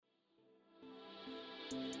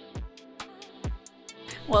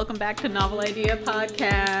Welcome back to Novel Idea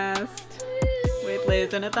Podcast with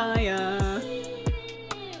Liz and Athaya.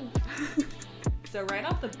 So right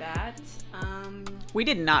off the bat, we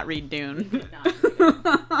did not read Dune. we did not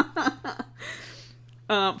read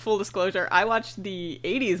it. Full disclosure, I watched the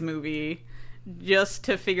 80s movie just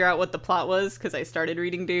to figure out what the plot was because I started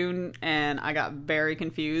reading Dune and I got very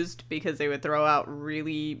confused because they would throw out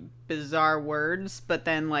really bizarre words, but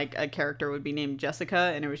then like a character would be named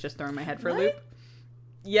Jessica and it was just throwing my head for a loop.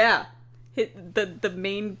 Yeah. The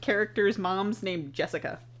main character's mom's named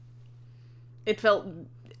Jessica. It felt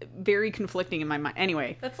very conflicting in my mind.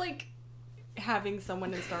 Anyway. That's like having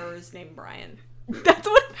someone in Star Wars named Brian. That's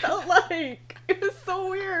what it felt like. It was so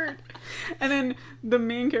weird. And then the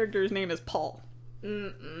main character's name is Paul.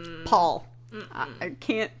 Paul. I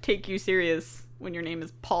can't take you serious when your name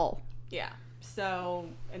is Paul. Yeah. So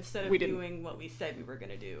instead of doing what we said we were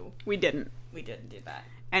going to do, we didn't do that.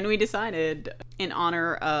 And we decided, in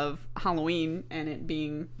honor of Halloween, and it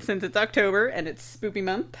being, since it's October, and it's spoopy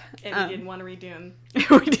month. And we didn't want to read Dune.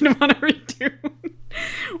 We didn't want to read Dune.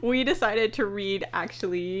 We decided to read,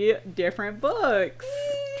 actually, different books.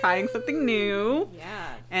 Trying something new.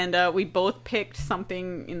 Yeah. And we both picked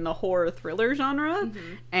something in the horror thriller genre.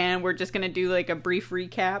 Mm-hmm. And we're just going to do, like, a brief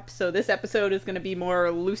recap. So this episode is going to be more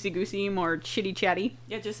loosey-goosey, more chitty-chatty.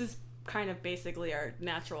 Yeah, just as kind of basically our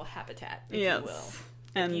natural habitat, if yes. you will.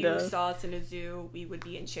 And if you saw us in a zoo, we would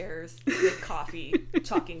be in chairs with coffee,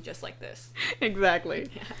 talking just like this. Exactly.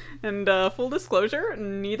 Yeah. And full disclosure,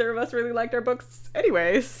 neither of us really liked our books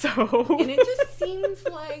anyway, so... And it just seems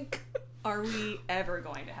like, are we ever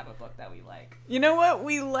going to have a book that we like? You know what?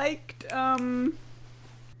 We liked,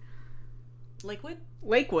 Lakewood,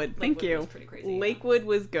 thank you. Was pretty crazy. Lakewood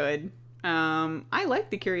was good. I like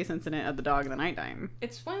The Curious Incident of the Dog in the Nighttime.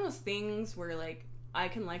 It's one of those things where, like, I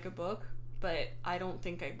can like a book, but I don't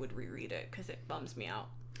think I would reread it because it bums me out.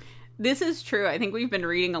 This is true. I think we've been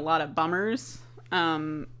reading a lot of bummers.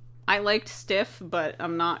 I liked Stiff, but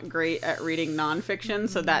I'm not great at reading nonfiction,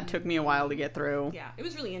 so that took me a while to get through. Yeah, it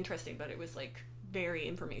was really interesting, but it was, like, very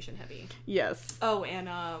information heavy. Yes. Oh, and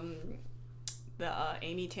the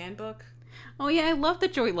Amy Tan book. Oh, yeah, I love the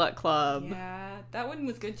Joy Luck Club. Yeah, that one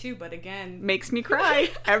was good, too, but again... Makes me cry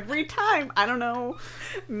every time. I don't know.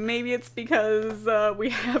 Maybe it's because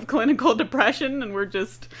we have clinical depression and we're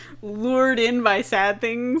just lured in by sad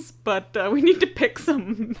things, but we need to pick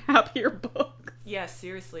some happier books. Yeah,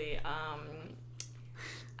 seriously.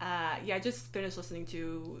 I just finished listening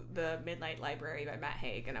to The Midnight Library by Matt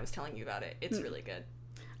Haig, and I was telling you about it. It's really good.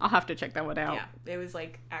 I'll have to check that one out. Yeah, it was,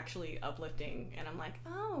 like, actually uplifting, and I'm like,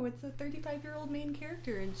 oh, it's a 35-year-old main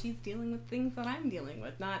character, and she's dealing with things that I'm dealing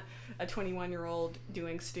with, not a 21-year-old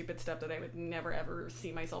doing stupid stuff that I would never, ever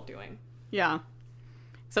see myself doing. Yeah.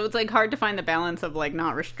 So it's, like, hard to find the balance of, like,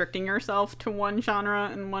 not restricting yourself to one genre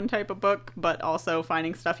and one type of book, but also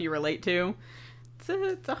finding stuff you relate to.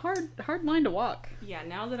 It's a hard line to walk. Yeah,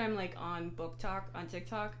 now that I'm, like, on Book Talk on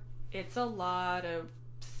TikTok, it's a lot of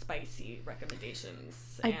spicy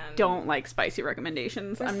recommendations. I don't like spicy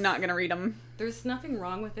recommendations. I'm not gonna read them. There's nothing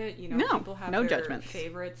wrong with it. You know, no, people have no their judgments.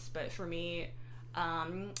 favorites, but for me,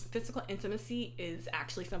 physical intimacy is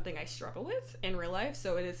actually something I struggle with in real life.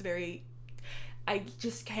 So it is very... I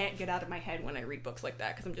just can't get out of my head when I read books like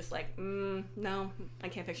that because I'm just like, no, I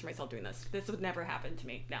can't picture myself doing this. This would never happen to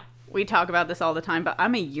me. No. We talk about this all the time, but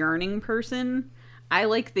I'm a yearning person. I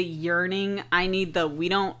like the yearning. I need the we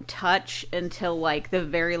don't touch until like the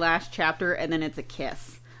very last chapter and then it's a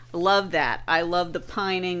kiss. Love that. I love the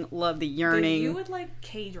pining, love the yearning. Then you would like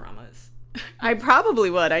K-dramas. I probably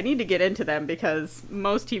would. I need to get into them because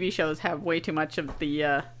most TV shows have way too much of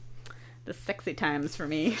the sexy times for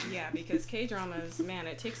me. Yeah, because K-dramas, man,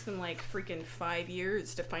 it takes them like freaking 5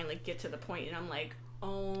 years to finally get to the point, and I'm like,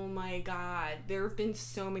 oh my god, there have been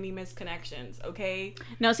so many misconnections, okay?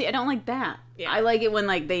 No, see, I don't like that. Yeah. I like it when,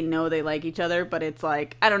 like, they know they like each other, but it's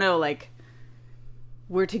like, I don't know, like,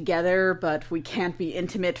 we're together, but we can't be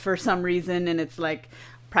intimate for some reason, and it's like,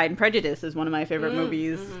 Pride and Prejudice is one of my favorite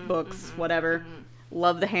movies, books, whatever.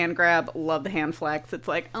 Love the hand grab, love the hand flex. It's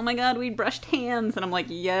like, oh my god, we brushed hands, and I'm like,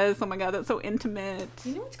 yes, oh my god, that's so intimate.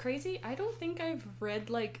 You know what's crazy? I don't think I've read,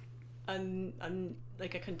 like, a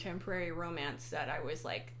contemporary romance that I was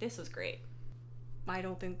like, this was great. I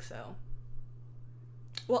don't think so.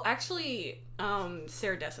 Well, actually,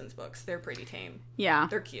 Sarah Dessen's books, they're pretty tame. Yeah.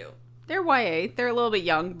 They're cute. They're YA. They're a little bit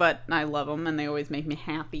young, but I love them, and they always make me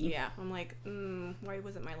happy. Yeah. I'm like, why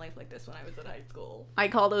wasn't my life like this when I was in high school? I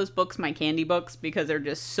call those books my candy books because they're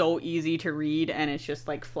just so easy to read, and it's just,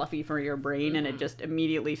 like, fluffy for your brain, and it just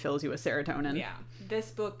immediately fills you with serotonin. Yeah.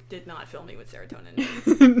 This book did not fill me with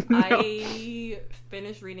serotonin. No. I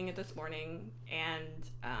finished reading it this morning, and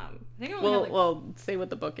I think I only have, like... Well, say what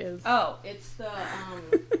the book is. Oh, it's the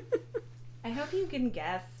I hope you can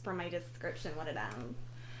guess from my description what it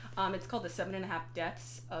is. It's called The 7.5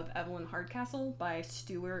 Deaths of Evelyn Hardcastle by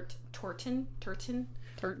Stuart Turton. Turton?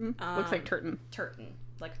 Looks like Turton. Turton.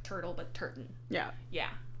 Like turtle, but Turton. Yeah. Yeah.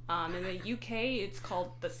 In the UK, it's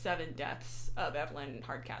called The 7 Deaths of Evelyn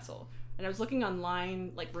Hardcastle. And I was looking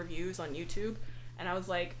online, like, reviews on YouTube, and I was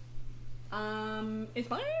like, is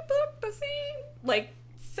my book the same? Like,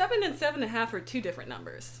 7 and 7.5 are two different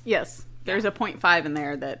numbers. Yes. There's a 0.5 in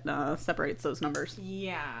there that separates those numbers.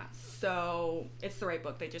 Yeah. So, it's the right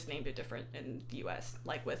book. They just named it different in the US.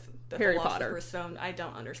 Like with the Harry Philosopher's Potter. Stone. I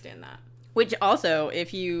don't understand that. Which also,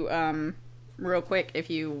 if you, real quick, if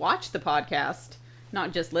you watch the podcast,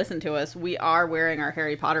 not just listen to us, we are wearing our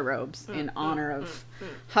Harry Potter robes in honor of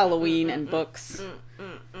Halloween and books.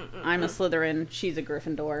 I'm a Slytherin, she's a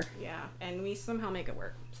Gryffindor. Yeah. And we somehow make it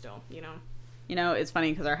work still, you know? You know, it's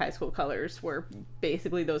funny because our high school colors were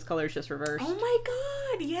basically those colors just reversed. Oh my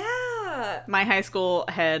god, yeah! My high school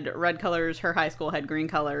had red colors, her high school had green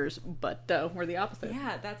colors, but we're the opposite.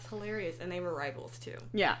 Yeah, that's hilarious. And they were rivals too.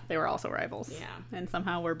 Yeah, they were also rivals. Yeah. And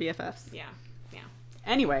somehow we're BFFs. Yeah, yeah.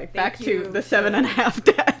 Anyway, Thank back you to the to- 7.5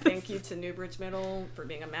 deaths. Thank you to Newbridge Middle for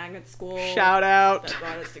being a magnet school. Shout out. That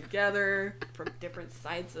brought us together from different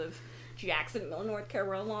sides of Jacksonville, North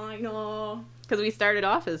Carolina. Because we started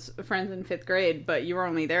off as friends in 5th grade, but you were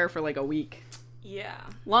only there for like a week. Yeah.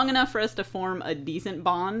 Long enough for us to form a decent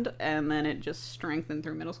bond, and then it just strengthened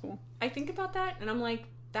through middle school. I think about that, and I'm like,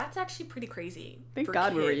 that's actually pretty crazy. Thank for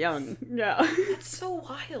God we were kids. young. Yeah. That's so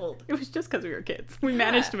wild. It was just because we were kids. We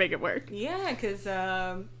managed to make it work. Yeah, because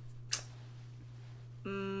you're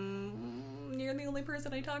the only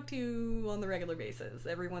person I talk to on the regular basis.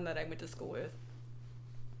 Everyone that I went to school with.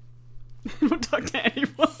 I don't talk to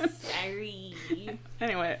anyone. Sorry.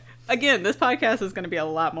 Anyway, again, this podcast is going to be a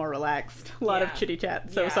lot more relaxed. A lot of Yeah. chitty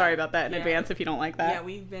chat. So Yeah. sorry about that in Yeah. advance if you don't like that. Yeah,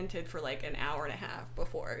 we vented for like an hour and a half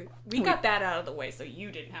before. We got that out of the way so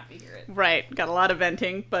you didn't have to hear it. Right. Got a lot of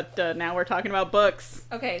venting, but now we're talking about books.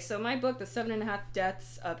 Okay, so my book, The 7.5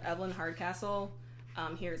 Deaths of Evelyn Hardcastle.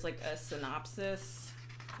 Here's like a synopsis.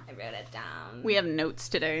 I wrote it down. We have notes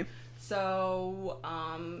today. So,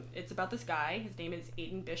 it's about this guy. His name is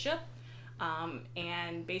Aiden Bishop.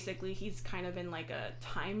 And basically he's kind of in like a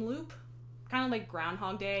time loop. Kind of like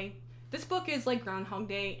Groundhog Day. This book is like Groundhog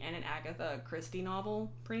Day and an Agatha Christie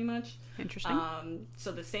novel, pretty much. Interesting.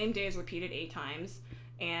 So the same day is repeated 8 times.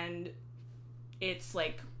 And it's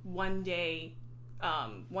like one day,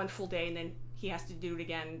 one full day, and then he has to do it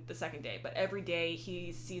again the second day. But every day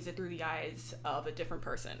he sees it through the eyes of a different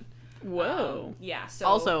person. Whoa. Yeah, so...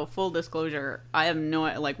 Also, full disclosure, I have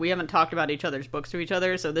we haven't talked about each other's books to each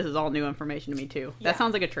other, so this is all new information to me too. Yeah. That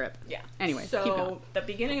sounds like a trip. Yeah. Anyway, so keep going. the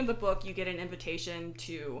beginning of the book, you get an invitation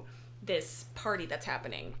to this party that's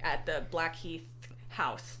happening at the Blackheath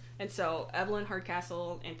house. And so Evelyn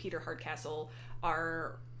Hardcastle and Peter Hardcastle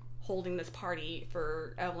are holding this party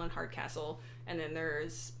for Evelyn Hardcastle. And then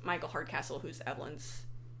there's Michael Hardcastle, who's Evelyn's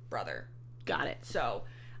brother. Got it. So...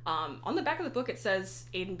 on the back of the book, it says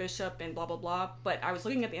Aiden Bishop and blah, blah, blah. But I was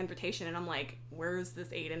looking at the invitation and I'm like, where's this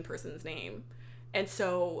Aiden person's name? And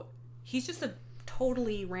so he's just a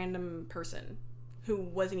totally random person who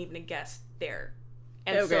wasn't even a guest there.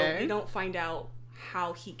 And so we don't find out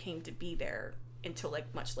how he came to be there until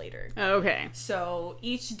like much later. Okay. So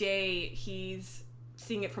each day he's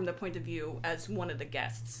seeing it from the point of view as one of the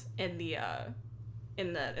guests in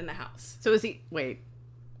the house. So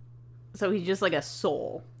so he's just like a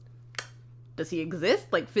soul. Does he exist,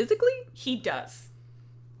 like, physically? He does.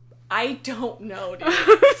 I don't know, dude.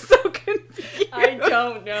 I'm so confused. I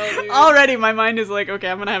don't know, dude. Already my mind is like, okay,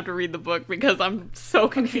 I'm gonna have to read the book because I'm so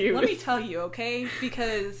confused. Let me tell you, okay?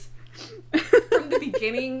 Because from the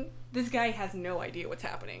beginning, this guy has no idea what's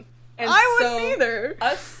happening. And I wouldn't either.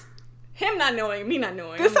 Him not knowing, me not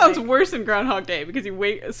knowing. This sounds worse than Groundhog Day because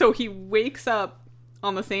he wakes up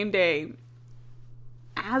on the same day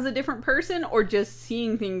as a different person, or just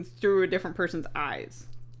seeing things through a different person's eyes?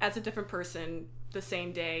 As a different person the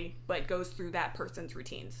same day, but goes through that person's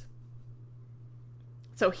routines.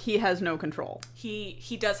 So he has no control.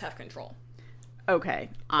 He does have control. Okay.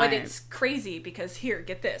 But it's crazy because here,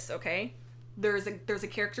 get this, okay? There's a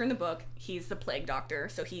character in the book. He's the plague doctor,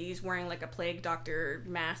 so he's wearing like a plague doctor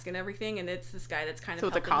mask and everything, and it's this guy that's kind of So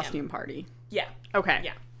it's a helping costume him. party. Yeah. Okay.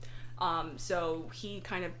 Yeah. So he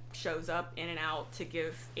kind of shows up in and out to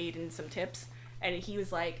give Aiden some tips. And he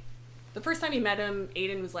was like, the first time he met him,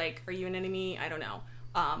 Aiden was like, are you an enemy? I don't know.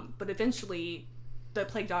 But eventually the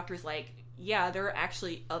plague doctor's like, yeah, there are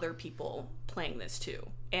actually other people playing this too.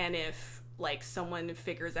 And if, like, someone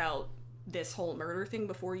figures out this whole murder thing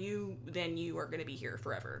before you, then you are going to be here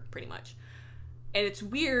forever, pretty much. And it's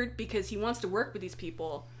weird because he wants to work with these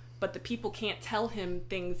people, but the people can't tell him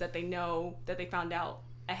things that they know that they found out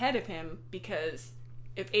ahead of him, because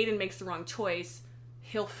if Aiden makes the wrong choice,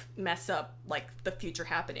 he'll mess up, like, the future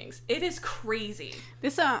happenings. It is crazy.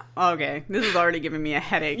 This is already giving me a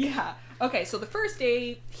headache. Yeah. Okay, so the first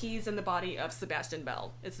day, he's in the body of Sebastian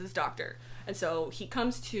Bell. It's his doctor. And so he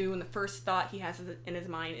comes to, and the first thought he has in his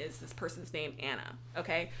mind is this person's name, Anna.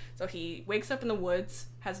 Okay? So he wakes up in the woods,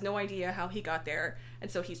 has no idea how he got there,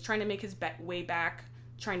 and so he's trying to make his way back,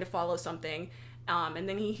 trying to follow something, and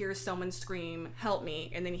then he hears someone scream, "Help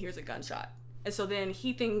me," and then he hears a gunshot. And so then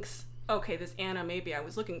he thinks, okay, this Anna, maybe I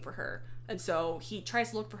was looking for her. And so he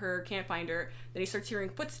tries to look for her, can't find her. Then he starts hearing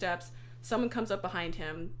footsteps. Someone comes up behind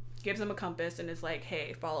him, gives him a compass, and is like,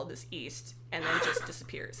 hey, follow this east, and then just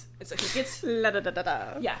disappears. And so he gets...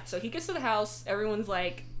 Yeah, so he gets to the house. Everyone's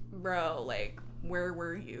like, bro, like, where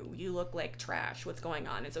were you? You look like trash. What's going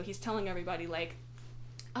on? And so he's telling everybody, like,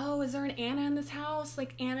 oh, is there an Anna in this house?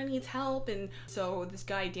 Like, Anna needs help. And so this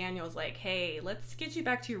guy, Daniel's like, hey, let's get you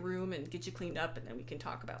back to your room and get you cleaned up, and then we can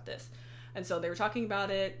talk about this. And so they were talking about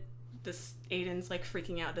it. This Aiden's, like,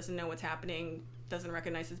 freaking out, doesn't know what's happening, doesn't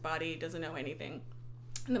recognize his body, doesn't know anything.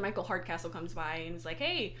 And then Michael Hardcastle comes by and is like,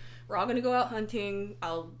 hey, we're all going to go out hunting.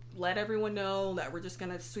 I'll let everyone know that we're just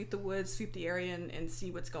going to sweep the woods, sweep the area, and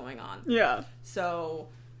see what's going on. Yeah. So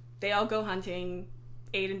they all go hunting.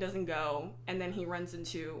 Aiden doesn't go. And then he runs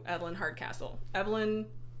into Evelyn Hardcastle. Evelyn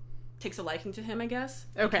takes a liking to him, I guess.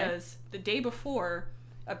 Okay. Because the day before,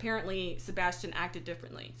 apparently Sebastian acted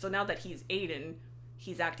differently. So now that he's Aiden,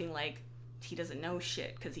 he's acting like he doesn't know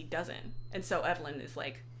shit, because he doesn't. And so Evelyn is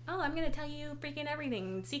like, oh, I'm going to tell you freaking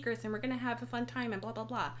everything, secrets, and we're going to have a fun time, and blah, blah,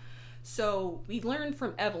 blah. So we learned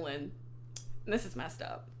from Evelyn, and this is messed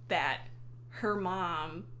up, that her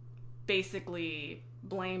mom basically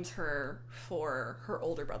blames her for her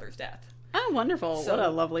older brother's death. Oh, wonderful. So, what a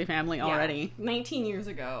lovely family already. 19 years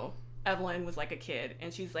ago, Evelyn was like a kid,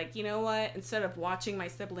 and she's like, you know what? Instead of watching my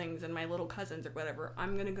siblings and my little cousins or whatever,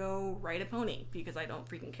 I'm going to go ride a pony because I don't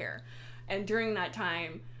freaking care. And during that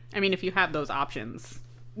time... I mean, if you have those options...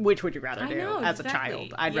 Which would you rather do as a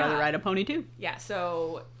child? I'd rather ride a pony too. Yeah,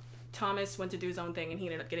 so Thomas went to do his own thing, and he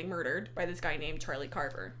ended up getting murdered by this guy named Charlie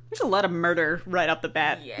Carver. There's a lot of murder right off the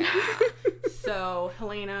bat. Yeah. So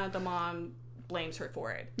Helena, the mom, blames her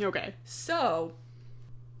for it. Okay. So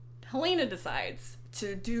Helena decides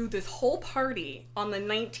to do this whole party on the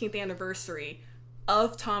 19th anniversary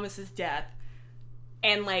of Thomas's death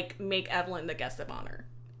and, like, make Evelyn the guest of honor.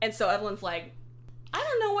 And so Evelyn's like, I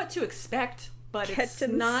don't know what to expect, but it's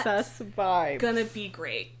not gonna be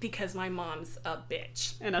great because my mom's a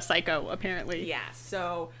bitch. And a psycho, apparently. Yeah,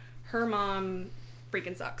 so her mom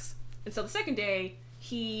freaking sucks. And so the second day,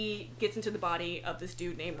 he gets into the body of this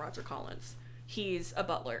dude named Roger Collins. He's a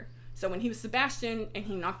butler. So when he was Sebastian and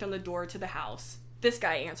he knocked on the door to the house, this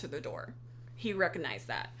guy answered the door. He recognized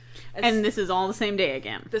that. And this is all the same day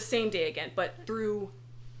again. The same day again, but through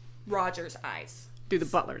Roger's eyes. Through the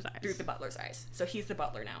butler's eyes. Through the butler's eyes. So he's the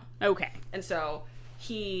butler now. Okay. And so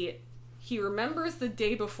he remembers the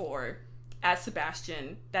day before as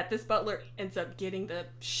Sebastian that this butler ends up getting the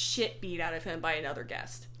shit beat out of him by another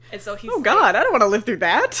guest. And so he's God, I don't want to live through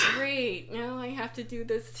that. Great, now I have to do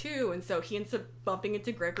this too. And so he ends up bumping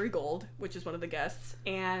into Gregory Gold, which is one of the guests,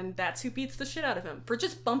 and that's who beats the shit out of him for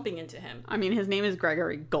just bumping into him. I mean, his name is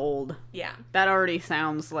Gregory Gold. Yeah. That already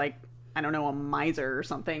sounds like, I don't know, a miser or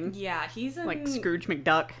something. Yeah, he's like Scrooge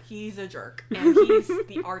McDuck. He's a jerk. And he's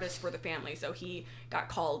the artist for the family, so he got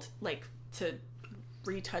called, like, to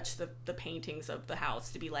retouch the paintings of the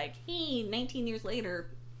house, to be like, hey, 19 years later,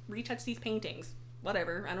 retouch these paintings.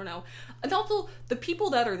 Whatever, I don't know. And also, the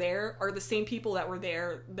people that are there are the same people that were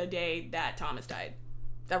there the day that Thomas died.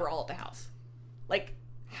 That were all at the house. Like,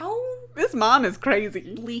 how... This mom is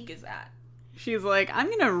crazy. Bleak is that? She's like,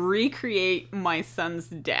 I'm gonna recreate my son's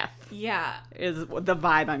death. Yeah. Is the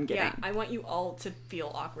vibe I'm getting. Yeah, I want you all to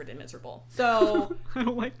feel awkward and miserable. So... I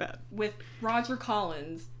don't like that. With Roger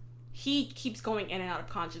Collins, he keeps going in and out of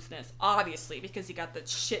consciousness, obviously, because he got the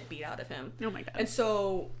shit beat out of him. Oh my God. And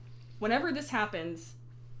so... Whenever this happens,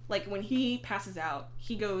 like when he passes out,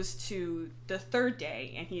 he goes to the third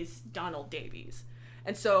day and he's Donald Davies.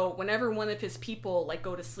 And so whenever one of his people like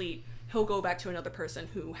go to sleep, he'll go back to another person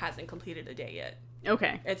who hasn't completed a day yet.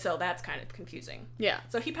 Okay. And so that's kind of confusing. Yeah.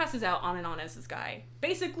 So he passes out on and on as this guy.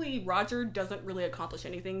 Basically, Roger doesn't really accomplish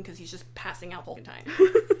anything because he's just passing out the whole time.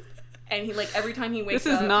 And he, like, every time he wakes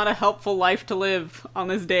up... This is not a helpful life to live on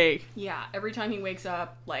this day. Yeah. Every time he wakes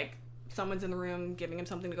up, like... someone's in the room giving him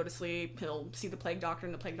something to go to sleep. He'll see the plague doctor,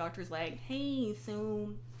 and the plague doctor's like, hey, so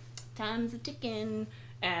time's a ticking.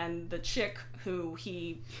 And the chick who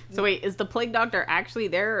he... So wait, is the plague doctor actually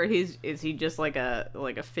there, or is he just like a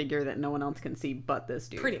figure that no one else can see but this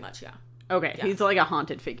dude? Pretty much, yeah. Okay, Yeah. he's like a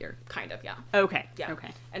haunted figure. Kind of, yeah. Okay, Yeah.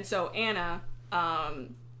 okay. And so Anna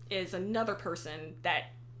is another person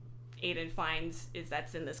that Aiden finds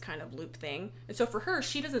that's in this kind of loop thing. And so for her,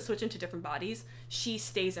 she doesn't switch into different bodies. She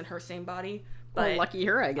stays in her same body. But Well, lucky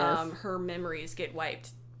her, I guess. her memories get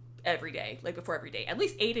wiped every day, like before every day. At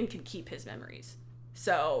least Aiden can keep his memories.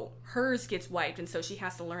 So hers gets wiped, and so she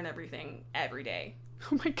has to learn everything every day.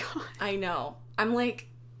 Oh my god. I know. I'm like,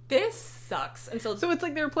 this sucks. And so So it's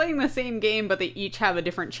like they're playing the same game, but they each have a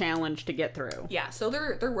different challenge to get through. yeah, so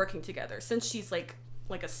they're working together. Since she's like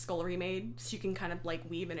a scullery maid, she can kind of like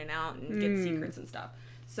weave in and out and get secrets and stuff.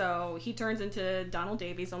 So he turns into Donald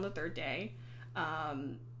Davies on the third day.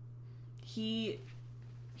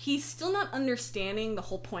 He's still not understanding the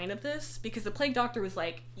whole point of this, because the plague doctor was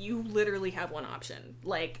like, you literally have one option.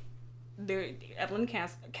 Like, Evelyn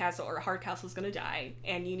Castle or Hardcastle is going to die,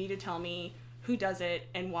 and you need to tell me who does it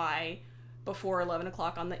and why before 11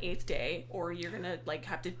 o'clock on the 8th day, or you're going to like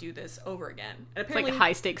have to do this over again. And It's like a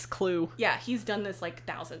high stakes Clue. yeah, he's done this like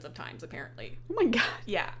thousands of times apparently. Oh my god.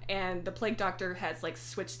 Yeah, and the plague doctor has like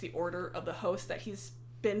switched the order of the hosts that he's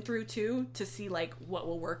been through too, to see like what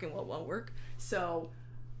will work and what won't work. So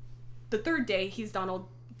the third day, he's Donald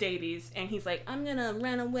Davies, and he's like, I'm gonna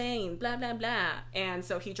run away and blah blah blah. And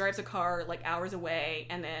so he drives a car like hours away,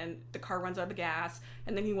 and then the car runs out of gas,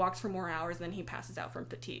 and then he walks for more hours, and then he passes out from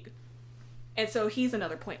fatigue. And so he's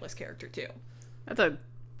another pointless character too. That's a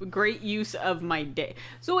great use of my day.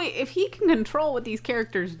 So wait, if he can control what these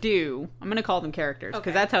characters do, I'm going to call them characters, because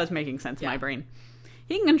Okay. that's how it's making sense in Yeah. my brain.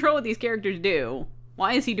 He can control what these characters do.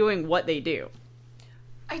 Why is he doing what they do?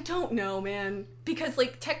 I don't know, man. Because,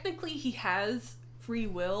 like, technically he has free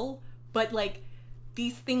will, but, like,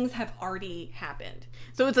 these things have already happened.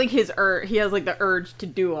 So it's like he has like the urge to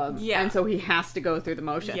do them, Yeah. and so he has to go through the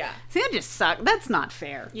motion. Yeah. See, that just sucks. That's not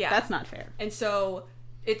fair. Yeah. That's not fair. And so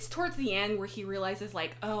it's towards the end where he realizes,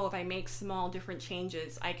 like, oh, if I make small different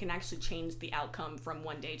changes, I can actually change the outcome from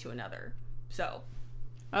one day to another. So,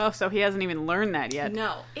 Oh, so he hasn't even learned that yet.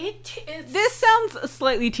 no. It's... This sounds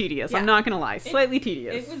slightly tedious. Yeah. I'm not going to lie. Slightly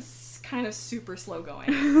tedious. It was kind of super slow going.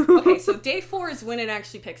 Okay, so day 4 is when it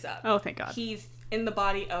actually picks up. Oh, thank God. He's in the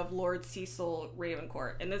body of Lord Cecil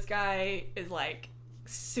Ravencourt, and this guy is like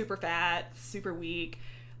super fat, super weak,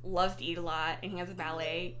 loves to eat a lot, and he has a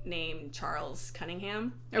valet named Charles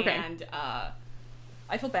Cunningham. Okay. And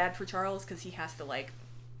I feel bad for Charles because he has to like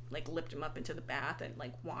lift him up into the bath and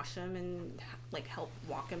like wash him and like help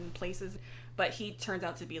walk him places. But he turns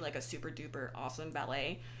out to be like a super duper awesome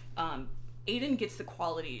valet. Aiden gets the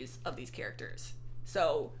qualities of these characters.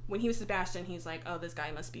 So when he was Sebastian, he's like, oh, this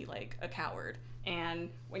guy must be like a coward. And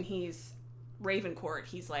when he's Ravencourt,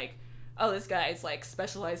 he's like, oh, this guy's like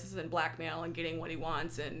specializes in blackmail and getting what he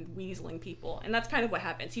wants and weaseling people. And that's kind of what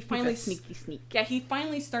happens. He finally sneaky sneak. Yeah, he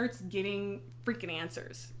finally starts getting freaking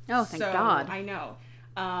answers. Oh, thank God. I know.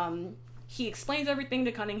 He explains everything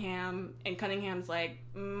to Cunningham, and Cunningham's like,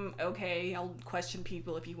 okay, I'll question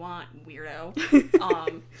people if you want,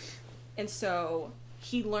 weirdo. And so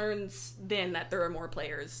he learns then that there are more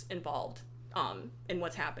players involved in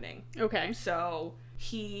what's happening. Okay. So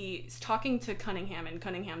he's talking to Cunningham, and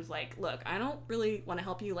Cunningham's like, look, I don't really want to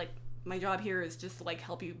help you. Like, my job here is just to, like,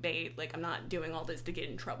 help you bathe. Like, I'm not doing all this to get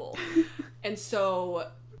in trouble. And so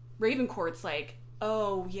Ravencourt's like,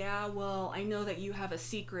 oh, yeah, well, I know that you have a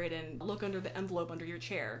secret, and look under the envelope under your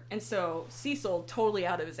chair. And so Cecil, totally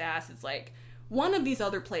out of his ass, is like, one of these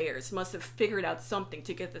other players must have figured out something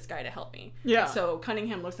to get this guy to help me. Yeah. And so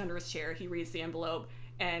Cunningham looks under his chair, he reads the envelope,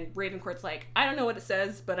 and Ravencourt's like, I don't know what it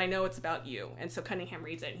says, but I know it's about you. And so Cunningham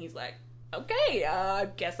reads it, and he's like, okay,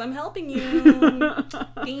 guess I'm helping you.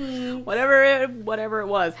 Thanks. Whatever it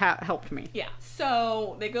was helped me. Yeah.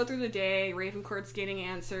 So they go through the day. Ravencourt's getting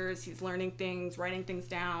answers. He's learning things, writing things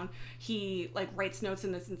down. He like writes notes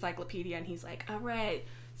in this encyclopedia, and he's like, all right,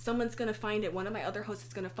 someone's gonna find it. One of my other hosts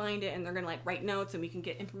is gonna find it, and they're gonna like write notes, and we can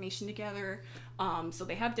get information together. So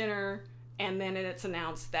they have dinner, and then it's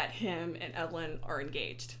announced that him and Evelyn are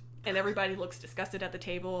engaged, and everybody looks disgusted at the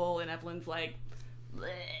table, and Evelyn's like, bleh,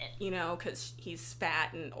 you know, because he's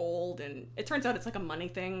fat and old, and it turns out it's like a money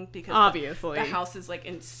thing because Obviously. the house is like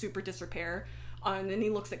in super disrepair. And then he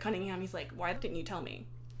looks at Cunningham. He's like, why didn't you tell me?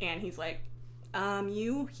 And he's like,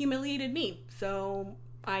 you humiliated me, so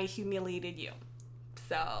I humiliated you.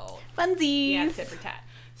 So Funsies. yeah, tit for tat.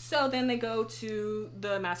 So then they go to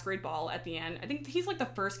the masquerade ball at the end. I think he's like the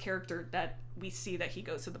first character that we see that he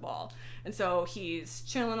goes to the ball. And so he's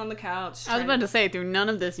chilling on the couch. I was about to say, through none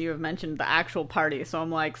of this you have mentioned the actual party. So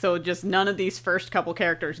I'm like, so just none of these first couple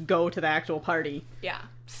characters go to the actual party. Yeah.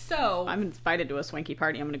 So I'm invited to a swanky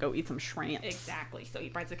party. I'm going to go eat some shrimps. Exactly. So he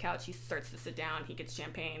finds the couch. He starts to sit down. He gets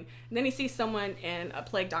champagne. And then he sees someone in a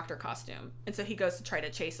plague doctor costume. And so he goes to try to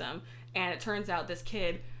chase him. And it turns out this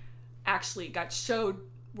kid actually got showed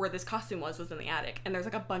where this costume was in the attic. And there's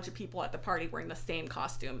like a bunch of people at the party wearing the same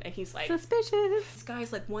costume. And he's like, suspicious. This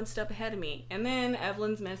guy's like one step ahead of me. And then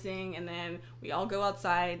Evelyn's missing. And then we all go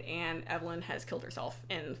outside. And Evelyn has killed herself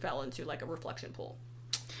and fell into like a reflection pool.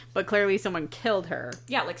 But clearly someone killed her.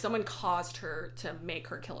 Yeah, like someone caused her to make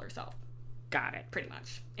her kill herself. Got it. Pretty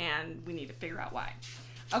much. And we need to figure out why.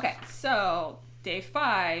 Okay, so day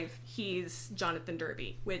 5, he's Jonathan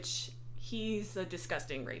Derby, which he's a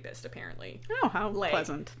disgusting rapist, apparently. Oh, how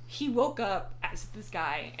pleasant. He woke up as this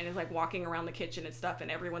guy and is like walking around the kitchen and stuff,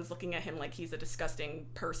 and everyone's looking at him like he's a disgusting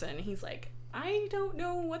person. He's like, I don't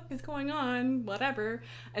know what is going on, whatever.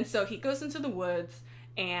 And so he goes into the woods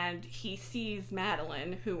and he sees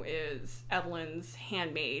Madeline, who is Evelyn's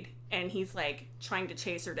handmaid, and he's like trying to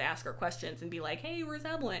chase her to ask her questions and be like, hey, where's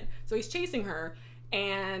Evelyn? So he's chasing her,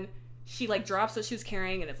 and she like drops what she was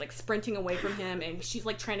carrying and is like sprinting away from him, and she's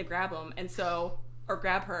like trying to grab him, and so, or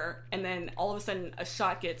grab her, and then all of a sudden a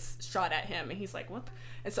shot gets shot at him, and he's like, what?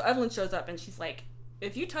 And so Evelyn shows up and she's like,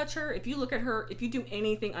 if you touch her, if you look at her, if you do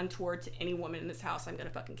anything untoward to any woman in this house, I'm gonna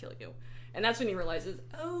fucking kill you. And that's when he realizes,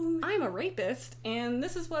 oh, I'm a rapist, and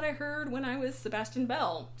this is what I heard when I was Sebastian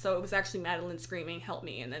Bell. So it was actually Madeline screaming, help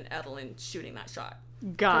me, and then Evelyn shooting that shot.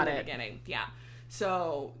 Got it. From the beginning. Yeah.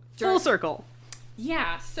 So... Full circle.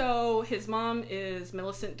 Yeah, so his mom is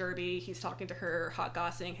Millicent Derby. He's talking to her, hot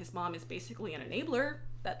gossing. His mom is basically an enabler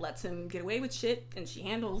that lets him get away with shit, and she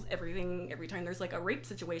handles everything every time there's like a rape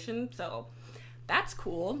situation, so... That's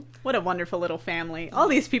cool. What a wonderful little family. All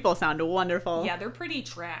these people sound wonderful. Yeah, they're pretty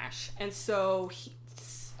trash. And so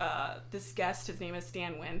this guest, his name is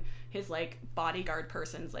Stanwin, his like bodyguard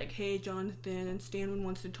person's like, hey, Jonathan, Stanwin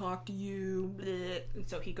wants to talk to you. Bleh. And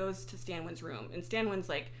so he goes to Stanwin's room. And Stanwin's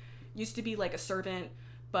like, used to be like a servant,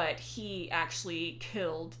 but he actually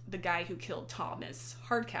killed the guy who killed Thomas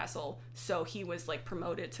Hardcastle. So he was like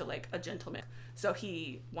promoted to like a gentleman. So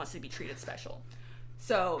he wants to be treated special.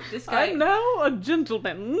 So this guy... I'm now a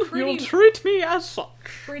gentleman. You'll treat me as such.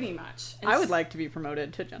 Pretty much. I would like to be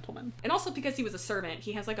promoted to gentleman. And also because he was a servant,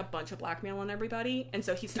 he has like a bunch of blackmail on everybody. And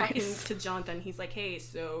so he's talking to Jonathan. He's like, hey,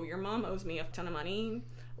 so your mom owes me a ton of money.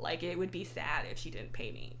 Like, it would be sad if she didn't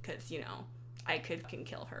pay me. Because, you know, I could fucking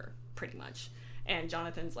kill her, pretty much. And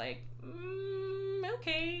Jonathan's like,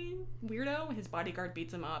 okay, weirdo. His bodyguard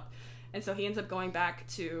beats him up. And so he ends up going back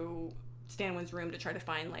to Stanwin's room to try to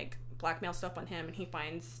find, like, blackmail stuff on him, and he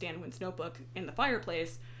finds Stanwin's notebook in the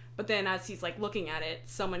fireplace. But then as he's like looking at it,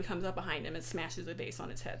 someone comes up behind him and smashes a vase on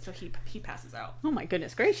his head, so he passes out. Oh my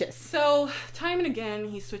goodness gracious. So time and again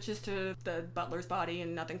he switches to the butler's body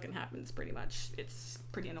and nothing can happen. It's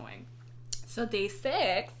pretty annoying. So day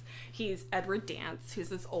 6, he's Edward Dance, who's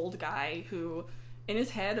this old guy who in his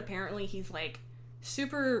head apparently he's like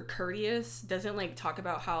super courteous, doesn't like talk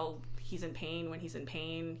about how he's in pain when he's in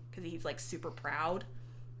pain because he's like super proud.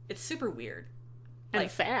 It's super weird. And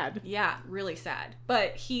like, sad. Yeah, really sad.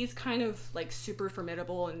 But he's kind of like super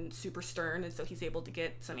formidable and super stern, and so he's able to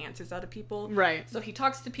get some answers out of people. Right. So he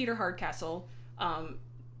talks to Peter Hardcastle.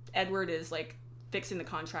 Edward is like fixing the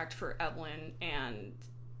contract for Evelyn and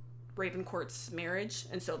Ravencourt's marriage,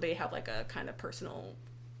 and so they have like a kind of personal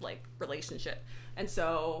like relationship. And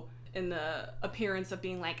so in the appearance of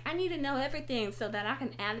being like, I need to know everything so that I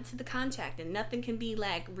can add it to the contract and nothing can be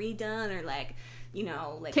like redone or like, you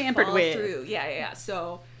know, like tampered fall with. Through. Yeah.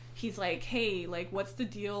 So he's like, hey, like, what's the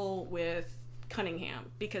deal with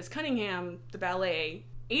Cunningham? Because Cunningham, the valet,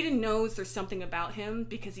 Aiden knows there's something about him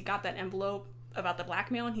because he got that envelope about the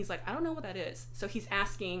blackmail, and he's like, I don't know what that is. So he's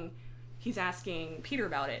asking Peter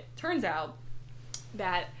about it. Turns out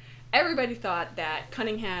that everybody thought that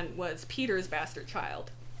Cunningham was Peter's bastard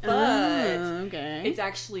child. But it's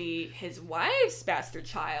actually his wife's bastard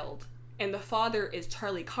child. And the father is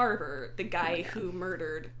Charlie Carver, the guy who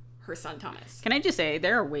murdered her son Thomas. Can I just say,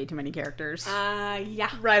 there are way too many characters. Yeah.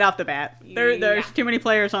 Right off the bat. There's too many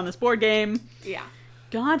players on this board game. Yeah.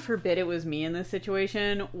 God forbid it was me in this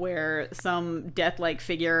situation where some death-like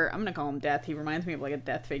figure, I'm going to call him Death, he reminds me of like a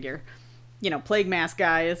death figure, Plague Mask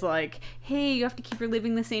guy is like, hey, you have to keep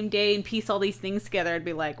reliving the same day and piece all these things together, I'd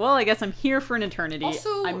be like, well, I guess I'm here for an eternity.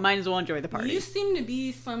 Also, I might as well enjoy the party. You seem to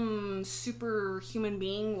be some superhuman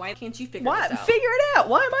being. Why can't you figure this out? Figure it out.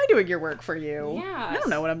 Why am I doing your work for you? Yeah. I don't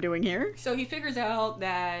know what I'm doing here. So he figures out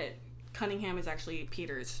that Cunningham is actually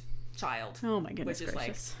Peter's child. Oh my goodness which is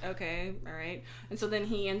gracious. Like, okay, all right. And so then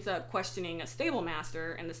he ends up questioning a stable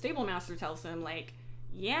master, and the stable master tells him, like,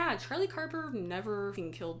 yeah, Charlie Carper never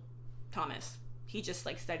even killed Thomas. He just,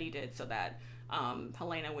 like, said he did so that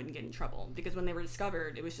Helena wouldn't get in trouble. Because when they were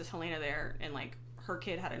discovered, it was just Helena there, and, like, her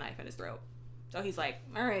kid had a knife in his throat. So he's like,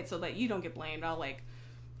 all right, so that you don't get blamed, I'll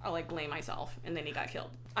blame myself. And then he got killed.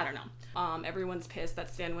 I don't know. Everyone's pissed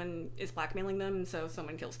that Stanwin is blackmailing them, and so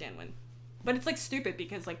someone kills Stanwin. But it's, like, stupid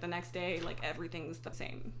because, like, the next day, like, everything's the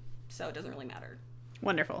same. So it doesn't really matter.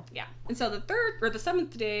 Wonderful. Yeah. And so the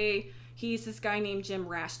seventh day, he's this guy named Jim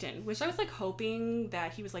Rashton, which I was, like, hoping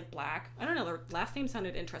that he was, like, black. I don't know. The last name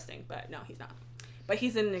sounded interesting, but no, he's not. But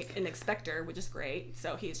he's an inspector, which is great.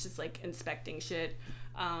 So he's just, like, inspecting shit.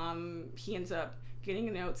 He ends up getting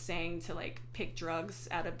a note saying to, like, pick drugs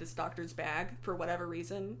out of this doctor's bag for whatever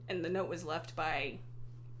reason. And the note was left by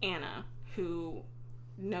Anna, who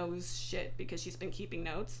knows shit because she's been keeping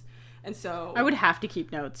notes. And so I would have to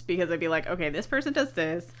keep notes because I'd be like, okay, this person does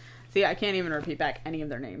this. See, I can't even repeat back any of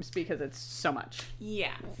their names because it's so much.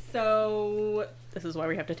 Yeah. So this is why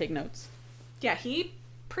we have to take notes. Yeah, he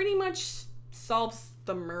pretty much solves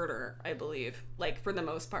the murder, I believe. Like, for the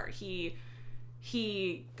most part. He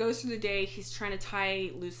goes through the day, he's trying to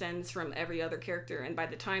tie loose ends from every other character, and by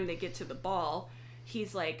the time they get to the ball,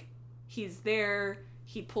 he's there,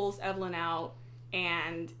 he pulls Evelyn out,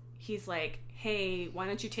 and he's like, hey, why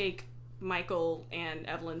don't you take Michael and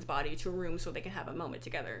Evelyn's body to a room so they can have a moment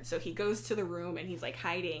together. So he goes to the room and he's, like,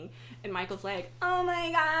 hiding, and Michael's like, oh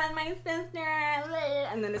my god, my sister.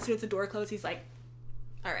 And then as soon as the door closes, he's like,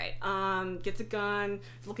 all right, gets a gun,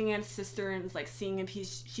 is looking at his sister and is, like, seeing if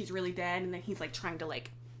she's really dead, and then he's, like, trying to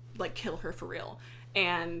like kill her for real.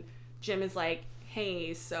 And Jim is like,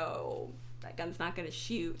 hey, so that gun's not gonna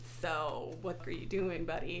shoot, so what are you doing,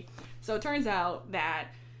 buddy? So it turns out that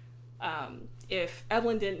if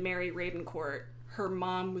Evelyn didn't marry Ravencourt, her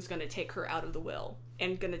mom was going to take her out of the will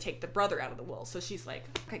and going to take the brother out of the will. So she's like,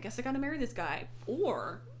 I guess I got to marry this guy,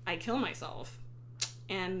 or I kill myself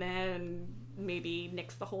and then maybe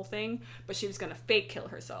nix the whole thing. But she was going to fake kill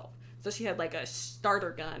herself. So she had, like, a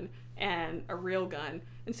starter gun and a real gun.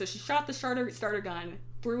 And so she shot the starter gun,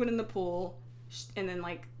 threw it in the pool, and then,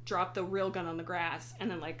 like, dropped the real gun on the grass, and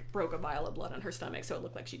then, like, broke a vial of blood on her stomach so it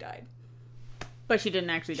looked like she died. But she didn't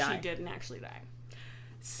actually die. She didn't actually die.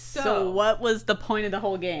 So what was the point of the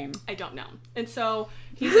whole game? I don't know. And so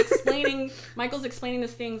he's explaining, Michael's explaining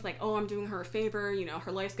this things like, oh, I'm doing her a favor,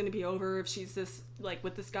 her life's going to be over if she's this, like,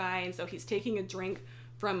 with this guy. And so he's taking a drink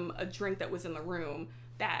from a drink that was in the room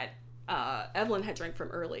that Evelyn had drank from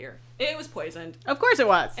earlier. It was poisoned. Of course it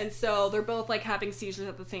was. And so they're both, like, having seizures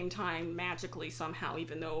at the same time, magically somehow,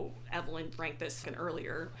 even though Evelyn drank this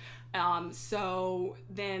earlier. So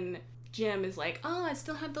then Jim is like, oh, I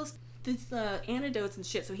still have these antidotes and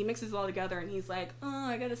shit. So he mixes it all together and he's like, oh,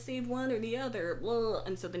 I gotta save one or the other. Blah.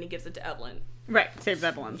 And so then he gives it to Evelyn. Right, saves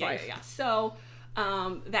Evelyn's life. Yeah. So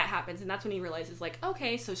that happens, and that's when he realizes, like,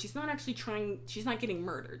 okay, so she's not getting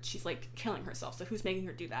murdered. She's, like, killing herself. So who's making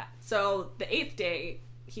her do that? So the 8th day,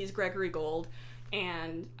 he's Gregory Gold,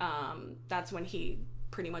 and that's when he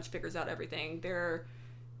pretty much figures out everything.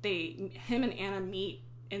 Him and Anna meet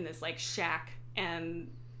in this, like, shack, and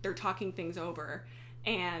they're talking things over,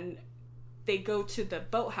 and they go to the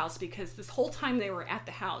boathouse because this whole time they were at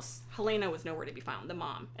the house, Helena was nowhere to be found, the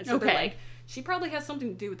mom. And so they're like, she probably has something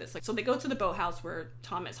to do with this. Like, so they go to the boathouse where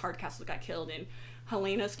Thomas Hardcastle got killed, and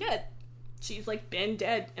Helena's dead. She's, like, been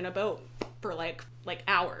dead in a boat for, like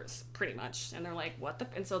hours, pretty much. And they're like, what the?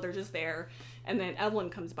 And so they're just there. And then Evelyn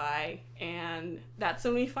comes by, and that's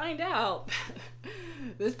when we find out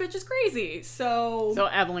this bitch is crazy. So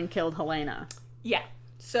Evelyn killed Helena. Yeah.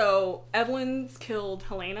 So Evelyn's killed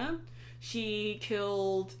Helena. She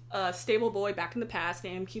killed a stable boy back in the past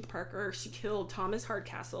named Keith Parker. She killed Thomas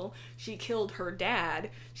Hardcastle. She killed her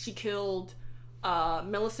dad. She killed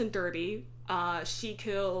Millicent Derby. She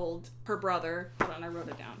killed her brother. Hold on, I wrote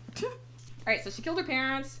it down. Alright, so she killed her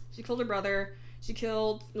parents. She killed her brother. She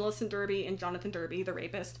killed Millicent Derby and Jonathan Derby, the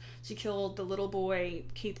rapist. She killed the little boy,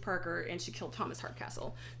 Keith Parker, and she killed Thomas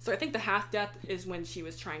Hardcastle. So I think the half-death is when she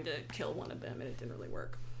was trying to kill one of them, and it didn't really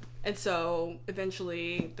work. And so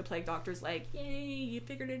eventually the plague doctor's like, yay, you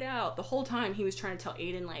figured it out. The whole time he was trying to tell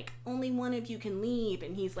Aiden, like, only one of you can leave.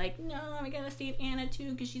 And he's like, no, I gotta save Anna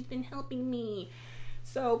too because she's been helping me.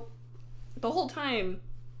 So the whole time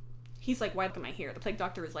he's like, why am I here? The plague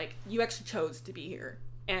doctor is like, you actually chose to be here.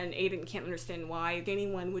 And Aiden can't understand why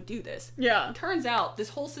anyone would do this. Yeah. It turns out this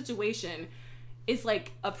whole situation is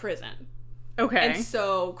like a prison. Okay. And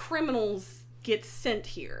so criminals get sent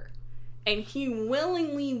here. And he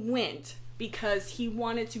willingly went because he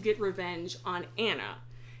wanted to get revenge on Anna.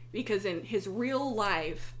 Because in his real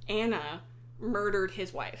life, Anna murdered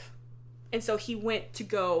his wife. And so he went to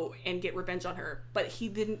go and get revenge on her, but he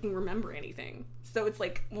didn't remember anything. So it's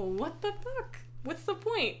like, well, what the fuck? What's the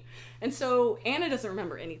point? And so Anna doesn't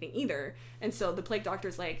remember anything either. And so the plague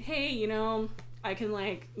doctor's like, hey, you know, I can,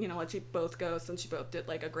 like, you know, let you both go since you both did,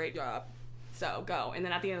 like, a great job. So go. And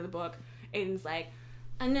then at the end of the book, Aiden's like,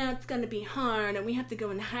 I know it's gonna be hard and we have to go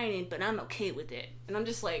in hiding, but I'm okay with it. And I'm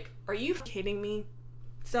just like, are you kidding me?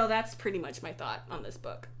 So that's pretty much my thought on this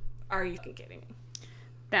book. Are you fucking kidding me?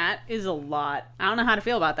 That is a lot. I don't know how to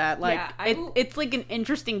feel about that. Like, yeah, it's like an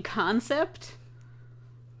interesting concept,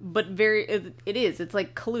 but it is. It's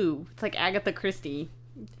like Clue. It's like Agatha Christie,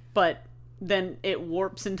 but then it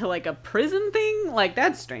warps into like a prison thing. Like,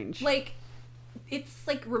 that's strange. Like, it's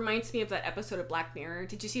like reminds me of that episode of Black Mirror.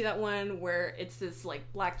 Did you see that one where it's this like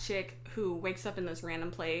black chick who wakes up in this random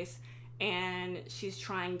place and she's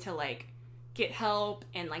trying to like get help,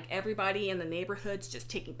 and like everybody in the neighborhood's just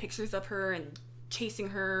taking pictures of her and chasing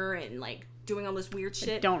her and like doing all this weird shit.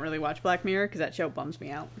 I don't really watch Black Mirror because that show bums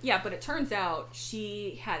me out. Yeah, but it turns out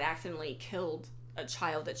she had accidentally killed a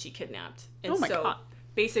child that she kidnapped. And oh my God.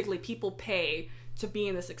 Basically people pay to be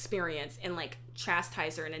in this experience and like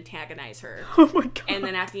chastise her and antagonize her. Oh my God. And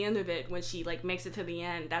then at the end of it, when she like makes it to the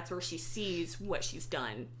end, that's where she sees what she's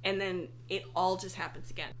done. And then it all just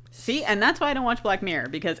happens again. See, and that's why I don't watch Black Mirror,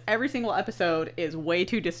 because every single episode is way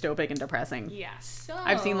too dystopic and depressing. Yeah, so...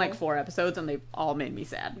 I've seen like 4 episodes and they've all made me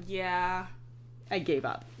sad. Yeah. I gave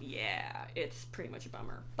up. Yeah, it's pretty much a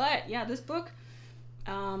bummer. But yeah, this book,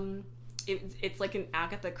 it's like an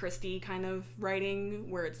Agatha Christie kind of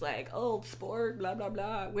writing where it's like, oh, sport, blah, blah,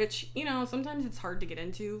 blah, which, you know, sometimes it's hard to get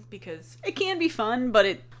into because... It can be fun,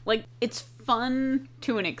 but it's fun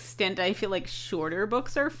to an extent. I feel like shorter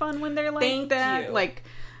books are fun when they're like Thank that. you. Like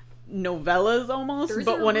novellas almost, There's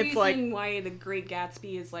but a when reason it's like... why The Great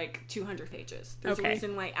Gatsby is like 200 pages. There's Okay. a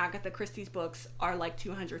reason why Agatha Christie's books are like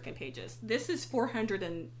 200 pages. This is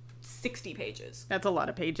 460 pages. That's a lot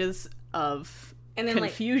of pages of And then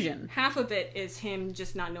confusion. like half of it is him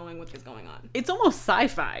just not knowing what was going on. It's almost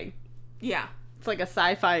sci-fi. Yeah. It's like a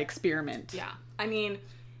sci-fi experiment. Yeah. I mean,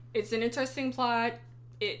 it's an interesting plot.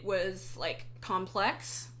 It was like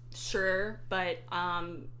complex, sure, but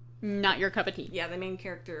Not your cup of tea. yeah, the main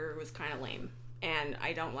character was kind of lame. And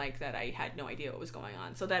I don't like that I had no idea what was going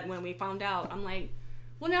on. So that when we found out, I'm like,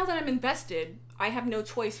 well, now that I'm invested, I have no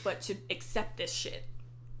choice but to accept this shit.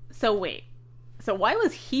 So wait. So why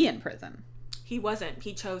was he in prison? He wasn't.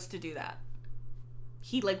 He chose to do that.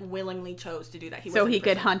 He, like, willingly chose to do that. So he in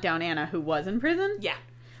could prison. hunt down Anna, who was in prison? Yeah.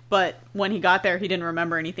 But when he got there, he didn't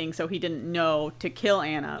remember anything, so he didn't know to kill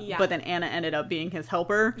Anna. Yeah. But then Anna ended up being his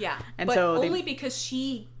helper. Yeah. And but so only because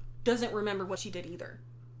she doesn't remember what she did either.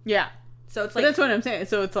 Yeah. So it's But like... that's what I'm saying.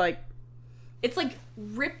 So it's like... It's like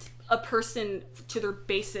ripped a person to their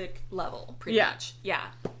basic level, pretty Yeah. much. Yeah.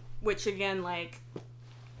 Which, again, like...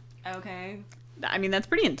 Okay. I mean, that's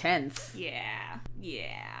pretty intense. Yeah.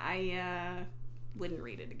 Yeah. I wouldn't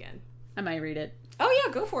read it again. I might read it. Oh,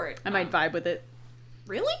 yeah, go for it. I might vibe with it.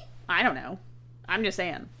 Really? I don't know. I'm just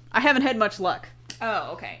saying. I haven't had much luck.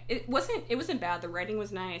 Oh, okay. It wasn't bad. The writing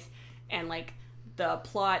was nice, and like the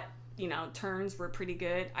plot, you know, turns were pretty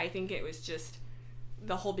good. I think it was just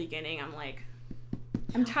the whole beginning. I'm like,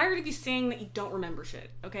 I'm tired of you saying that you don't remember shit.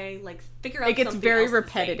 Okay, like figure out. It gets something very else to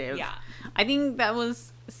say. repetitive. Yeah. I think that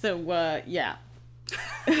was... So, yeah.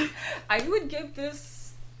 I would give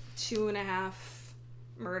this 2.5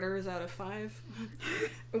 murders out of 5.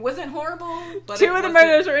 It wasn't horrible, but 2 of the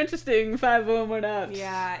murders were interesting, 5 of them were not.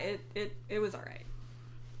 Yeah, it was alright.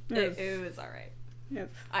 Yes. It was alright. Yes.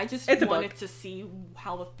 I just It's a wanted book. to see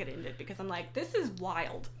how it ended because I'm like, this is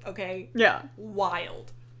wild, okay? Yeah.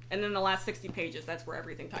 Wild. And then the last 60 pages, that's where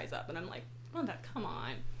everything ties up. And I'm like, oh, come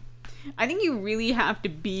on. I think you really have to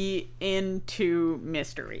be into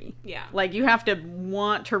mystery. Yeah. Like, you have to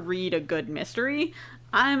want to read a good mystery.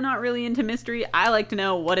 I'm not really into mystery. I like to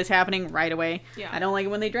know what is happening right away. Yeah. I don't like it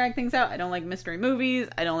when they drag things out. I don't like mystery movies.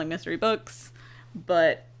 I don't like mystery books.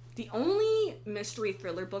 But The only mystery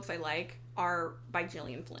thriller books I like are by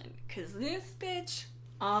Gillian Flynn. Because this bitch,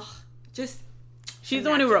 just... she's the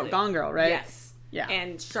one who wrote immaculate. Gone Girl, right? Yes. Yeah.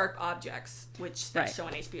 And Sharp Objects, which Right. that show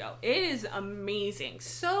on HBO. It is amazing.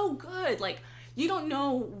 So good. Like, you don't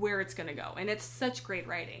know where it's going to go. And it's such great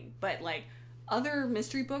writing. But, like, other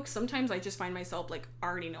mystery books, sometimes I just find myself like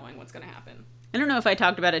already knowing what's gonna happen. I don't know if I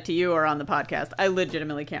talked about it to you or on the podcast. I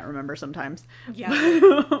legitimately can't remember sometimes. Yeah,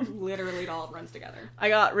 literally it all runs together. I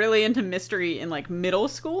got really into mystery in like middle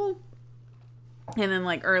school, and then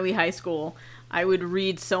like early high school. I would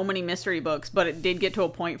read so many mystery books, but it did get to a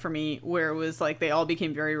point for me where it was like they all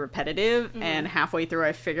became very repetitive, and halfway through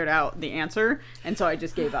I figured out the answer, and so I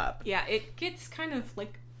just gave up. Yeah, it gets kind of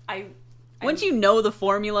like Once you know the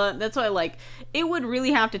formula, that's why, like, it would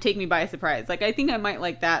really have to take me by surprise. Like, I think I might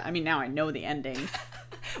like that. I mean, now I know the ending.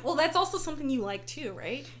 Well, that's also something you like too,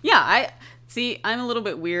 right? Yeah, I'm a little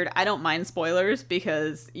bit weird. I don't mind spoilers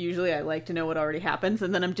because usually I like to know what already happens,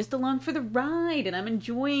 and then I'm just along for the ride and I'm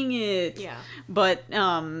enjoying it. Yeah. But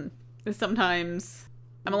sometimes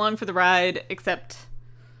I'm along for the ride, except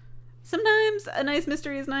sometimes a nice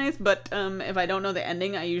mystery is nice, but if I don't know the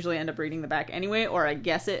ending, I usually end up reading the back anyway, or I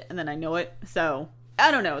guess it and then I know it. So,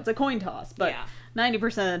 I don't know. It's a coin toss, but 90%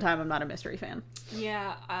 of the time I'm not a mystery fan.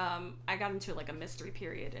 Yeah, I got into like a mystery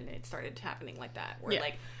period and it started happening like that, where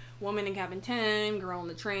like woman in cabin 10, girl on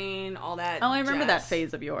the train, all that. Oh, I remember that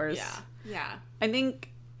phase of yours. Yeah. I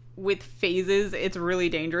think with phases, it's really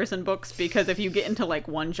dangerous in books because if you get into like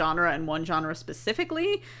one genre and one genre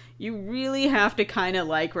specifically, you really have to kind of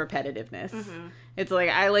like repetitiveness. Mm-hmm. It's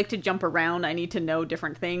like, I like to jump around. I need to know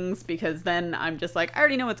different things because then I'm just like, I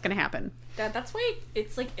already know what's going to happen. That's why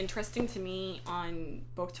it's like interesting to me on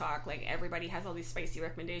Book Talk. Like everybody has all these spicy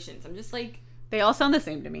recommendations. I'm just like, they all sound the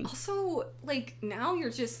same to me. Also, like, now you're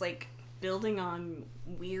just, like, building on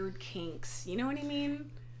weird kinks. You know what I mean?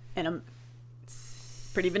 And I'm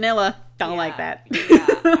pretty vanilla. Don't like that. Yeah,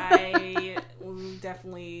 I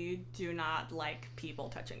definitely do not like people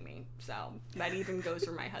touching me. So, that even goes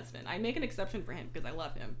for my husband. I make an exception for him because I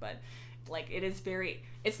love him. But, like,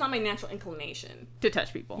 it's not my natural inclination. To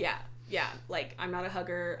touch people. Yeah. Like, I'm not a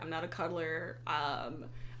hugger. I'm not a cuddler. I'm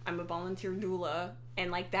a volunteer doula.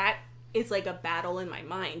 And, like, that... it's like a battle in my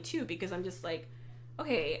mind too, because I'm just like,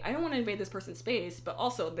 okay, I don't want to invade this person's space, but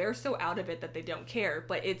also they're so out of it that they don't care,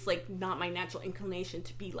 but it's like not my natural inclination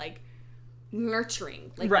to be like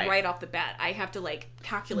nurturing, like right off the bat. I have to like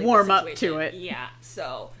calculate warm the up to it. Yeah.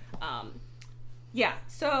 So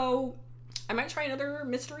so I might try another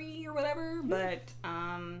mystery or whatever, but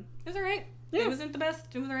it was alright. It wasn't the best.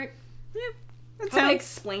 It was alright. Yeah. I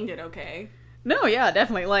explained it okay. No, yeah,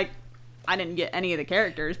 definitely. Like, I didn't get any of the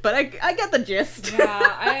characters, but I get the gist.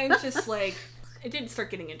 Yeah, I'm just like, it didn't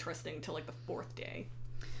start getting interesting till like the fourth day.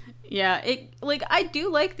 Yeah, I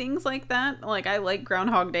do like things like that. Like, I like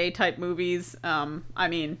Groundhog Day type movies. I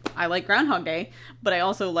mean, I like Groundhog Day, but I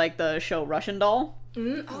also like the show Russian Doll.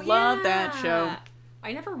 Love that show.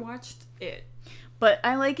 I never watched it. But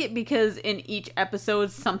I like it because in each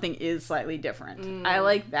episode, something is slightly different. I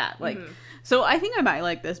like that. Like, so I think I might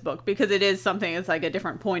like this book because it is something that's like a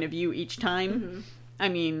different point of view each time. I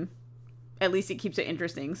mean, at least it keeps it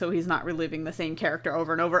interesting, so he's not reliving the same character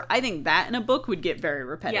over and over. I think that in a book would get very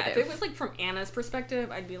repetitive. Yeah, if it was like from Anna's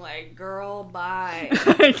perspective, I'd be like, girl, bye.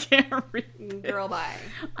 I can't read it. Girl, bye.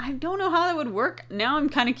 I don't know how that would work. Now I'm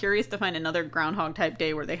kind of curious to find another Groundhog type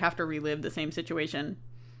day where they have to relive the same situation.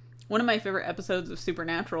 One of my favorite episodes of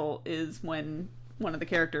Supernatural is when one of the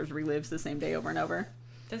characters relives the same day over and over.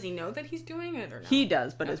 Does he know that he's doing it or no? He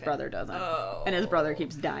does, but his brother doesn't. Oh. And his brother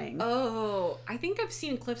keeps dying. Oh. I think I've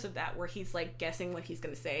seen clips of that where he's like guessing what he's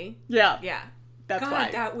going to say. Yeah. Yeah. That's God,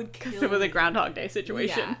 why. that would kill me. Because it was a Groundhog Day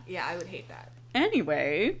situation. Yeah, I would hate that.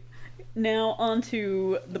 Anyway, now on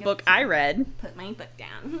to the book I read. Put my book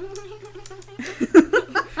down.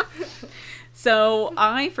 So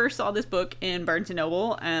I first saw this book in Barnes &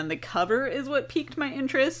 Noble, and the cover is what piqued my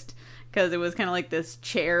interest, because it was kind of like this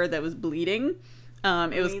chair that was bleeding.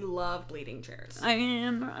 We love bleeding chairs.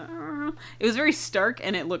 It was very stark,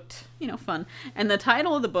 and it looked, fun. And the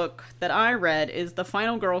title of the book that I read is The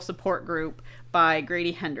Final Girl Support Group by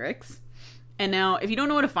Grady Hendrix. And now, if you don't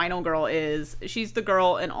know what a final girl is, she's the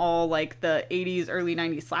girl in all, like, the 80s, early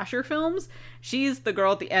 90s slasher films. She's the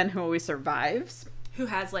girl at the end who always survives. Who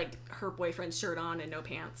has, like, her boyfriend's shirt on and no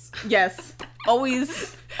pants. Yes.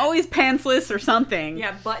 Always pantsless or something.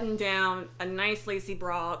 Yeah, button down, a nice lacy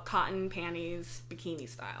bra, cotton panties, bikini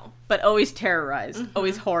style. But always terrorized,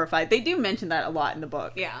 always horrified. They do mention that a lot in the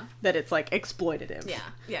book. Yeah. That it's, like, exploitative. Yeah.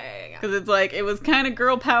 Because it's, like, it was kind of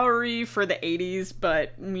girl powery for the 80s,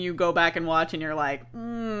 but you go back and watch and you're like,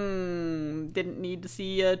 didn't need to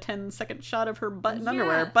see a 10-second shot of her butt in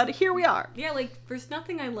underwear, but here we are. Yeah, like, there's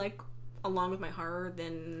nothing I like along with my horror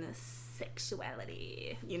than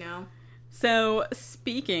sexuality, So,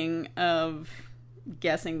 speaking of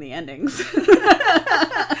guessing the endings,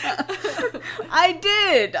 I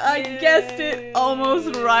did! I guessed it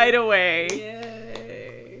almost right away.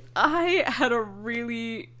 I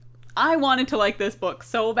wanted to like this book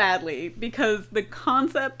so badly because the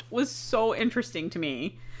concept was so interesting to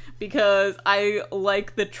me. Because I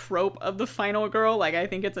like the trope of the final girl. Like, I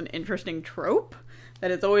think it's an interesting trope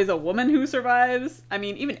that it's always a woman who survives. I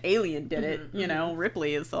mean, even Alien did it, you know.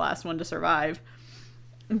 Ripley is the last one to survive.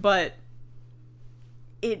 But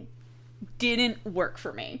it didn't work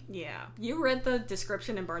for me. Yeah. You read the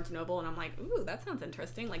description in Barnes & Noble, and I'm like, ooh, that sounds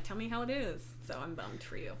interesting. Like, tell me how it is. So I'm bummed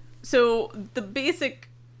for you. So the basic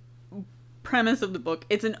premise of the book,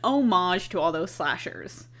 it's an homage to all those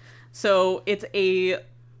slashers. So it's a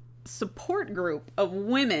support group of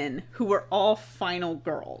women who were all final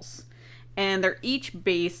girls. And they're each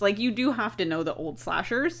based, like, you do have to know the old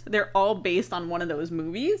slashers. They're all based on one of those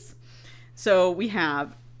movies. So we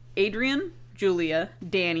have Adrian, Julia,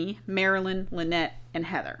 Danny, Marilyn, Lynette, and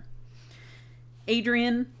Heather.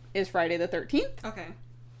 Adrian is Friday the 13th. Okay.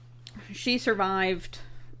 She survived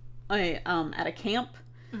at a camp.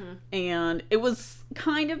 And it was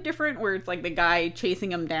kind of different where it's like the guy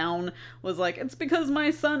chasing him down was like, it's because my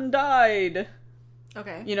son died.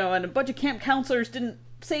 Okay. You know, and a bunch of camp counselors didn't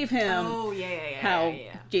save him. Oh, yeah. How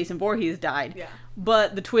Jason Voorhees died. Yeah.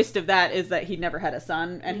 But the twist of that is that he never had a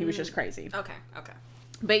son and he was just crazy. Okay.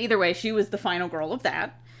 But either way, she was the final girl of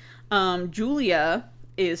that. Julia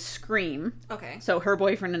is Scream. Okay. So her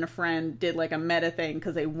boyfriend and a friend did like a meta thing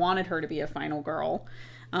because they wanted her to be a final girl.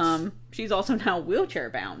 She's also now wheelchair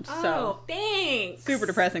bound. Oh, so thanks. super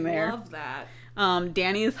depressing there. Love that.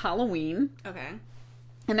 Danny is Halloween. Okay.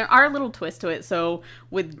 And there are little twists to it. So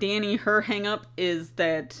with Danny, her hang up is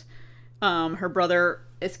that her brother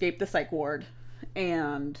escaped the psych ward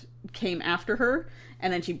and came after her,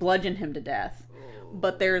 and then she bludgeoned him to death.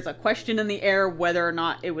 But there's a question in the air whether or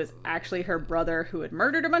not it was actually her brother who had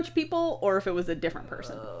murdered a bunch of people or if it was a different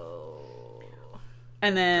person.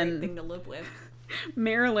 And then Great thing to live with.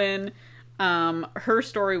 Marilyn, her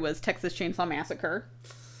story was Texas Chainsaw Massacre.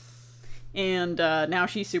 And now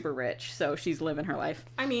she's super rich, so she's living her life.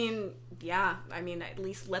 I mean, yeah. I mean, at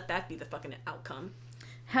least let that be the fucking outcome.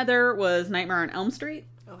 Heather was Nightmare on Elm Street.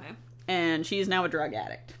 Okay. And she's now a drug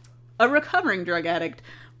addict. A recovering drug addict,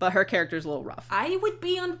 but her character's a little rough. I would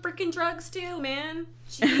be on freaking drugs too, man.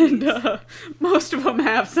 And most of them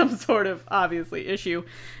have some sort of, obviously, issue.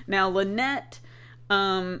 Now, Lynette,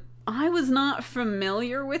 I was not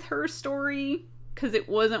familiar with her story because it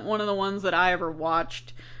wasn't one of the ones that I ever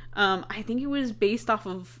watched. I think it was based off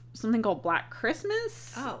of something called Black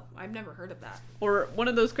Christmas. Oh, I've never heard of that. Or one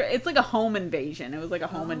of those, it's like a home invasion. It was like a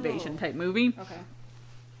home invasion type movie.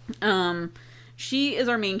 Okay. She is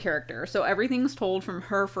our main character, so everything's told from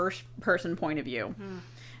her first person point of view.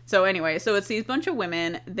 So anyway, so it's these bunch of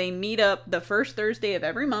women. They meet up the first Thursday of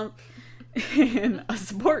every month in a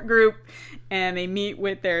support group, and they meet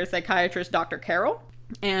with their psychiatrist, Dr. Carol.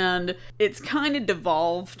 And it's kind of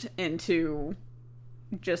devolved into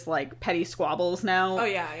just like petty squabbles now. Oh,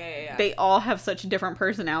 yeah. They all have such different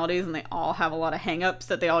personalities and they all have a lot of hang-ups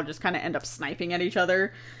that they all just kind of end up sniping at each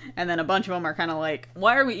other. And then a bunch of them are kind of like,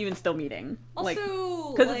 why are we even still meeting?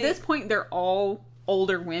 Also, because at this point they're all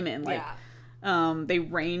older women. Like, yeah. They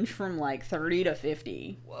range from like 30 to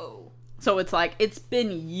 50. Whoa. So it's like, it's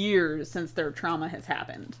been years since their trauma has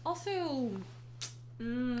happened. Also,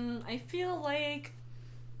 I feel like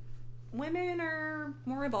women are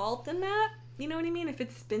more evolved than that. You know what I mean? If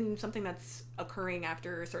it's been something that's occurring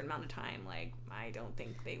after a certain amount of time, like, I don't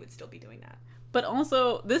think they would still be doing that. But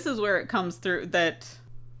also, this is where it comes through that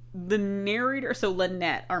the narrator, so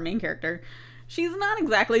Lynette, our main character, she's not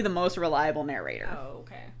exactly the most reliable narrator. Oh,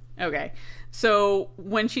 okay. Okay. So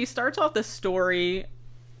when she starts off the story,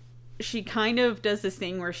 she kind of does this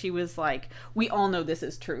thing where she was like, we all know this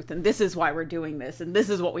is truth, and this is why we're doing this, and this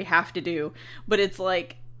is what we have to do. But it's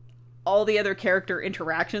like, all the other character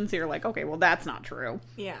interactions, you're like, okay, well, that's not true.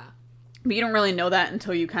 Yeah. But you don't really know that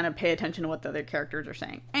until you kind of pay attention to what the other characters are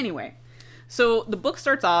saying. Anyway, so the book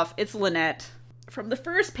starts off, it's Lynette. From the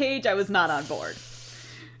first page, I was not on board.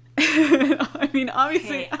 I mean,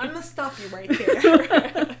 obviously... Hey, I'm gonna stop you right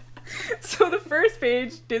there. So the first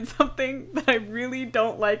page did something that I really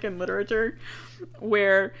don't like in literature,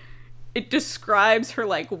 where it describes her,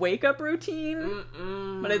 like, wake-up routine.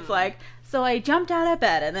 But it's like... So I jumped out of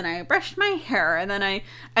bed and then I brushed my hair and then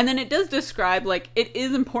it does describe, like, it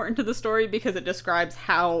is important to the story because it describes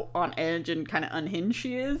how on edge and kind of unhinged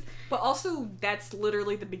she is. But also, that's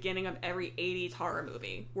literally the beginning of every 80s horror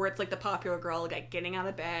movie, where it's like the popular girl, like, getting out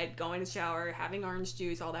of bed, going to shower, having orange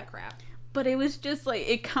juice, all that crap. But it was just, like,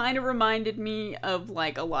 it kind of reminded me of,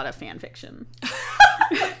 like, a lot of fan fiction.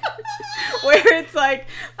 Where it's like,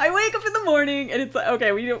 I wake up in the morning and it's like,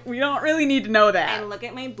 okay, we don't really need to know that. And look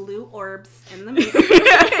at my blue orbs in the mirror.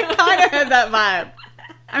 It kind of had that vibe.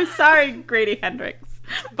 I'm sorry, Grady Hendrix,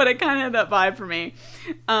 but it kind of had that vibe for me.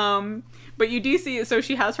 But you do see, so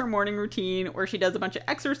she has her morning routine where she does a bunch of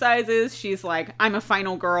exercises. She's like, I'm a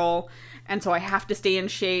final girl, and so I have to stay in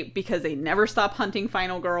shape because they never stop hunting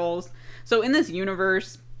final girls. So in this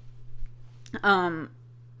universe,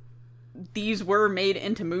 these were made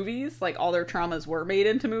into movies. Like, all their traumas were made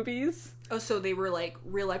into movies. Oh, so they were like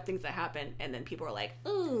real life things that happened, and then people were like,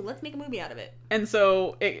 "Ooh, let's make a movie out of it." And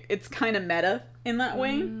so it's kind of meta in that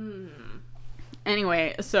way.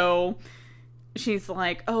 Anyway, so she's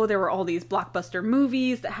like, oh, there were all these blockbuster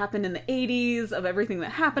movies that happened in the 80s of everything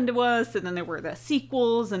that happened to us, and then there were the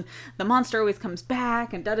sequels, and the monster always comes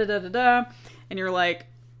back, and da-da-da-da-da. And you're like,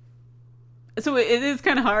 so it is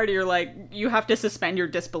kind of hard. You're like, you have to suspend your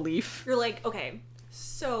disbelief. You're like, okay,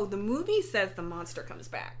 so the movie says the monster comes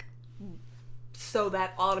back. So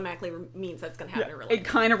that automatically means that's going to happen in real life. It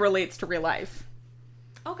kind of relates to real life.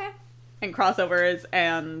 Okay. And crossovers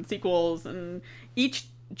and sequels, and each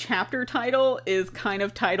chapter title is kind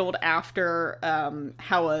of titled after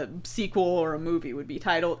how a sequel or a movie would be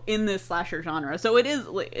titled in this slasher genre. So it is,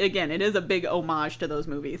 again, it is a big homage to those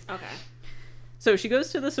movies. Okay. So she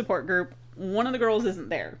goes to the support group. One of the girls isn't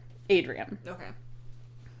there, Adrian. Okay.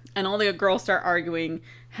 And all the girls start arguing.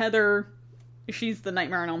 Heather, she's the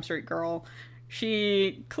Nightmare on Elm Street girl.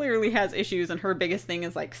 She clearly has issues, and her biggest thing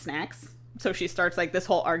is, like, snacks. So she starts, like, this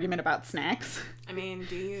whole argument about snacks. I mean,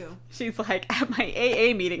 do you? She's like, at my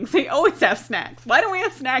AA meetings, they always have snacks. Why don't we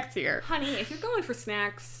have snacks here? Honey, if you're going for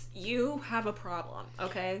snacks, you have a problem,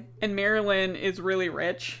 okay? And Marilyn is really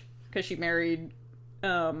rich because she married,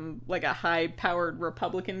 like, a high-powered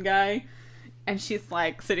Republican guy. And she's,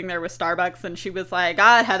 like, sitting there with Starbucks, and she was like,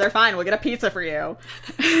 God, Heather, fine, we'll get a pizza for you.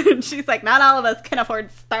 And she's like, not all of us can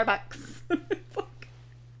afford Starbucks. It's like,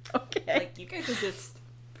 okay. Like, you guys are just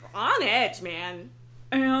on edge, man.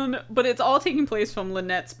 But it's all taking place from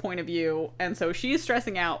Lynette's point of view, and so she's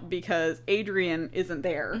stressing out because Adrian isn't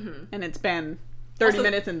there, and it's been 30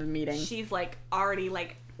 minutes into the meeting. She's, like, already,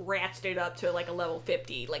 like, ratcheted up to, like, a level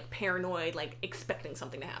 50, like, paranoid, like, expecting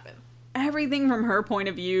something to happen. Everything from her point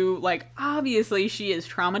of view, like, obviously she is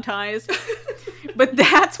traumatized, but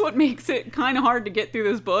that's what makes it kind of hard to get through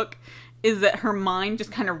this book, is that her mind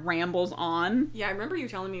just kind of rambles on. Yeah, I remember you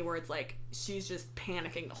telling me where it's like, she's just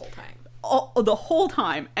panicking the whole time. The whole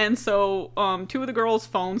time. And so, two of the girls'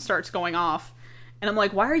 phones starts going off, and I'm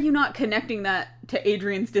like, why are you not connecting that to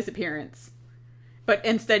Adrian's disappearance? But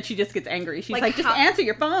instead, she just gets angry. She's like, just answer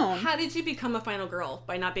your phone. How did you become a final girl?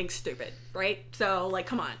 By not being stupid, right? So, like,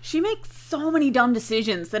 come on. She makes so many dumb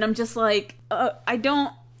decisions that I'm just like, I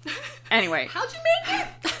don't... Anyway. How'd you make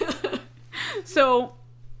it? So,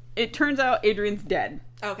 it turns out Adrian's dead.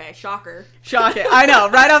 Okay, shocker. Shocking. I know,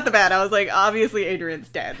 right off the bat, I was like, obviously Adrian's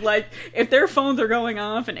dead. Like, if their phones are going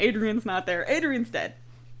off and Adrian's not there, Adrian's dead.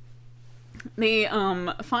 They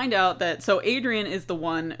find out that, so Adrian is the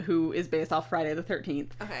one who is based off Friday the 13th.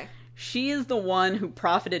 Okay. She is the one who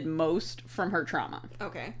profited most from her trauma.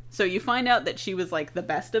 Okay. So you find out that she was, like, the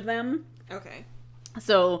best of them. Okay.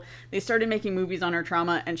 So they started making movies on her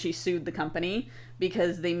trauma, and she sued the company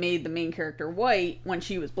because they made the main character white when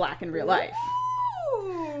she was black in real life.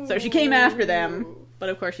 Ooh. So she came after them, but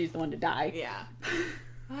of course she's the one to die. Yeah.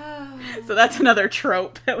 So that's another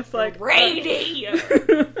trope that was like... Brady!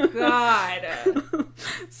 God.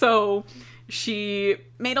 So she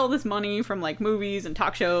made all this money from, like, movies and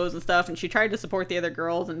talk shows and stuff, and she tried to support the other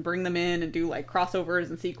girls and bring them in and do, like, crossovers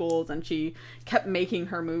and sequels, and she kept making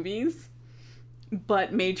her movies,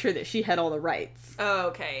 but made sure that she had all the rights.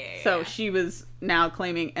 Okay. Yeah, so she was now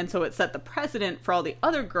claiming, and so it set the precedent for all the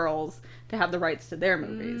other girls to have the rights to their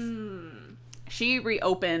movies. She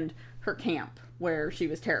reopened her camp where she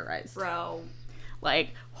was terrorized. Bro.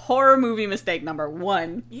 Like, horror movie mistake number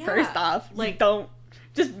one. Yeah. First off, like, don't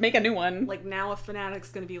just make a new one. Like, now a fanatic's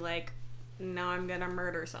gonna be like, now I'm gonna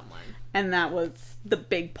murder someone. And that was the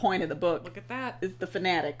big point of the book. Look at that. Is the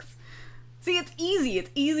fanatics. See, it's easy. It's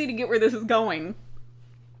easy to get where this is going.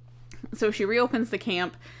 So she reopens the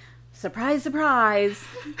camp. Surprise, surprise.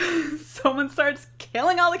 Someone starts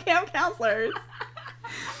killing all the camp counselors.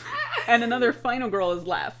 And another final girl is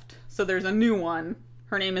left. So there's a new one.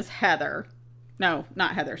 Her name is Heather. No,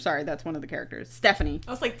 not Heather. Sorry, that's one of the characters. Stephanie.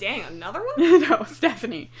 I was like, dang, another one? No,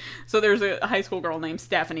 Stephanie. So there's a high school girl named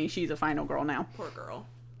Stephanie. She's a final girl now. Poor girl.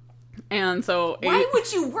 And so... Why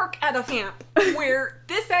would you work at a camp where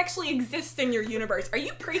this actually exists in your universe? Are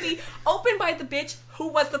you crazy? Opened by the bitch who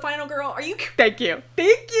was the final girl? Are you... Thank you.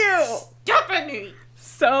 Thank you! Stephanie!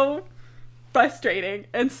 So, frustrating.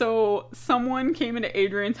 And so someone came into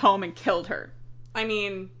Adrian's home and killed her. I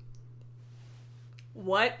mean,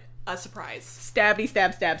 what a surprise. Stabby,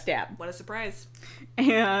 stab, stab, stab. What a surprise.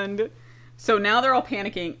 And so now they're all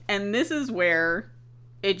panicking. And this is where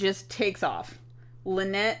it just takes off.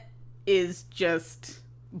 Lynette is just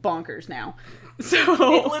bonkers now.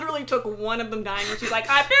 So it literally took one of them dying and she's like,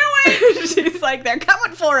 I knew it! She's like, they're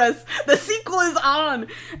coming for us! The sequel is on!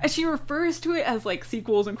 And she refers to it as like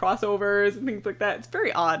sequels and crossovers and things like that. It's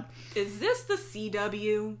very odd. Is this the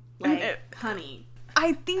CW? Like, honey.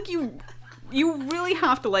 I think you really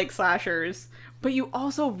have to like slashers, but you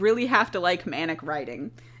also really have to like manic writing.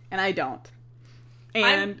 And I don't.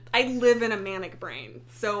 And I live in a manic brain,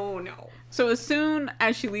 so no. So as soon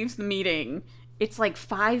as she leaves the meeting, it's like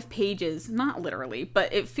 5 pages, not literally,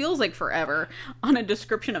 but it feels like forever, on a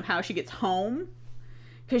description of how she gets home.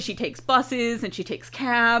 Because she takes buses and she takes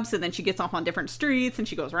cabs and then she gets off on different streets and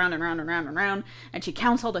she goes round and round and round and round and she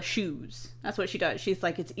counts all the shoes. That's what she does. She's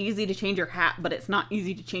like, it's easy to change your hat, but it's not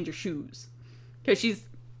easy to change your shoes. Because she's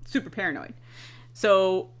super paranoid.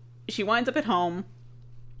 So she winds up at home,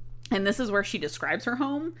 and this is where she describes her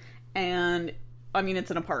home. And I mean,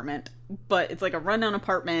 it's an apartment, but it's like a rundown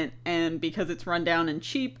apartment, and because it's rundown and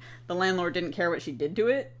cheap, the landlord didn't care what she did to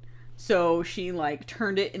it, so she like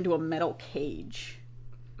turned it into a metal cage.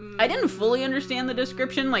 I didn't fully understand the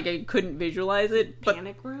description, like I couldn't visualize it, but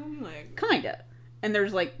panic room, like kinda. And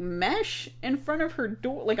there's like mesh in front of her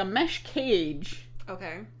door, like a mesh cage.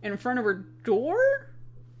 Okay. In front of her door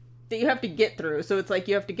that you have to get through. So it's like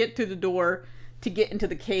you have to get through the door to get into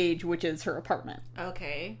the cage, which is her apartment.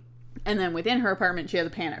 Okay. And then within her apartment, she has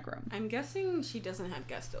a panic room. I'm guessing she doesn't have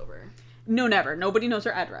guests over. No, never. Nobody knows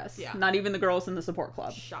her address. Yeah. Not even the girls in the support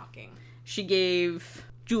club. Shocking. She gave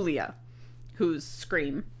Julia, who's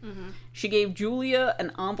Scream, she gave Julia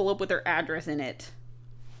an envelope with her address in it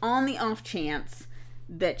on the off chance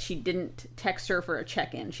that she didn't text her for a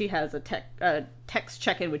check-in. She has a text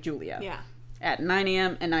check-in with Julia. Yeah. At 9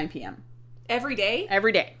 a.m. and 9 p.m. Every day?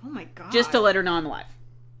 Every day. Oh my god. Just to let her know I'm alive.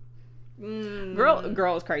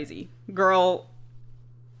 Girl is crazy. Girl,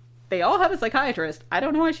 they all have a psychiatrist. I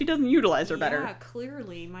don't know why she doesn't utilize her better. Yeah,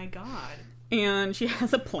 clearly. My god. And she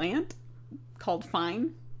has a plant called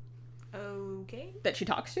Fine. Okay. That she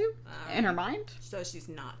talks to in her mind. So she's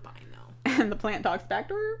not fine, though. And the plant talks back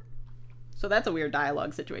to her. So that's a weird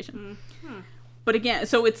dialogue situation. But again,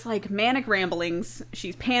 so it's like manic ramblings.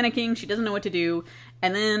 She's panicking. She doesn't know what to do.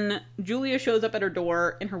 And then Julia shows up at her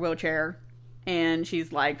door in her wheelchair. And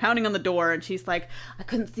she's like pounding on the door. And she's like, I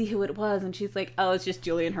couldn't see who it was. And she's like, oh, it's just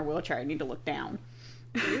Julia in her wheelchair. I need to look down.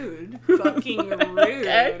 Rude. Fucking rude.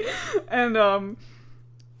 Okay. And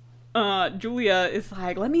Julia is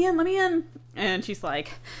like, let me in. And she's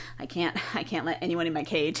like, I can't let anyone in my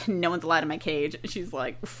cage. No one's allowed in my cage. She's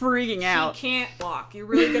like freaking out. She can't walk. You're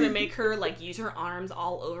really gonna make her like use her arms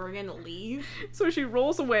all over again to leave? So she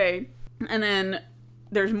rolls away, and then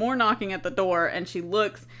there's more knocking at the door, and she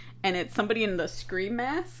looks, and it's somebody in the Scream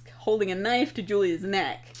mask holding a knife to Julia's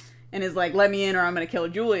neck, and is like, let me in or I'm gonna kill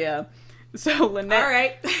Julia. So Lynette...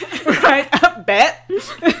 Alright. Right? Bet.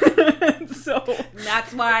 So...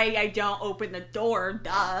 That's why I don't open the door,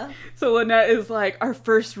 duh. So Lynette is like, our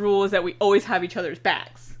first rule is that we always have each other's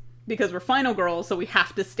backs. Because we're final girls, so we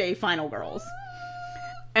have to stay final girls.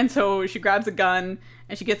 And so she grabs a gun,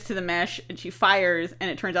 and she gets to the mesh, and she fires, and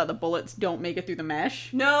it turns out the bullets don't make it through the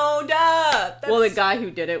mesh. No, duh! Well, the guy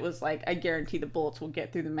who did it was like, I guarantee the bullets will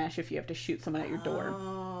get through the mesh if you have to shoot someone at your door.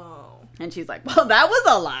 Oh. And she's like, well, that was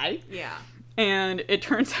a lie. Yeah. And it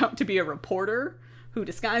turns out to be a reporter who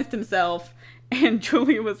disguised himself. And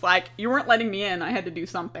Julia was like, you weren't letting me in. I had to do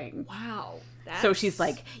something. Wow. So she's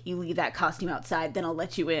like, you leave that costume outside, then I'll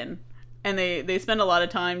let you in. And they spend a lot of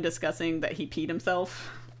time discussing that he peed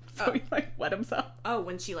himself. So he like wet himself. Oh,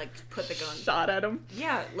 when she like put the gun. Shot at him.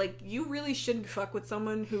 Yeah, like you really shouldn't fuck with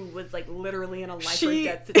someone who was like literally in a life or She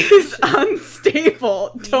death situation. is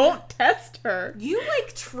unstable. Don't test her. You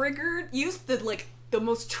like used the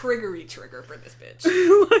most triggery trigger for this bitch.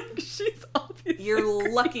 Like she's obviously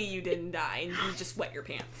You're lucky you didn't die and you just wet your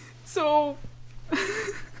pants. So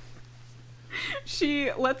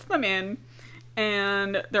she lets them in,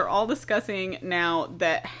 and they're all discussing now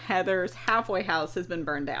that Heather's halfway house has been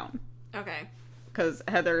burned down. Okay. Because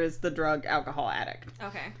Heather is the drug alcohol addict.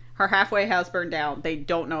 Okay. Her halfway house burned down. They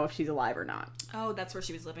don't know if she's alive or not. Oh, that's where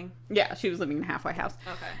she was living? Yeah, she was living in a halfway house.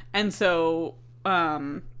 Okay. And so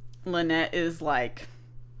Lynette is like,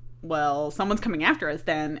 well, someone's coming after us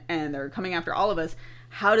then, and they're coming after all of us.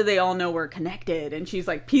 How do they all know we're connected? And she's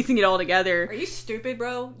like piecing it all together. Are you stupid,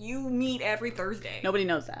 bro? You meet every Thursday. Nobody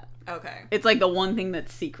knows that. Okay. It's like the one thing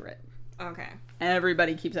that's secret. Okay.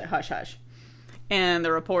 Everybody keeps it hush hush. And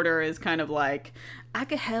the reporter is kind of like, I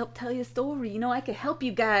could help tell you a story. I could help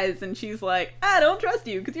you guys. And she's like, I don't trust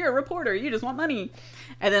you because you're a reporter. You just want money.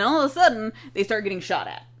 And then all of a sudden, they start getting shot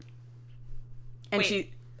at. And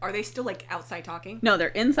Wait, are they still, like, outside talking? No, they're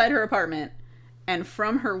inside her apartment. And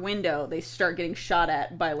from her window, they start getting shot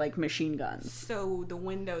at by, like, machine guns. So the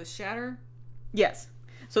windows shatter? Yes.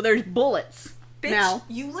 So there's bullets. Bitch, now,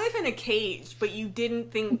 you live in a cage, but you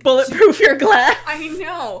didn't think... Bulletproof your glass. I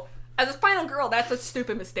know. As a final girl, that's a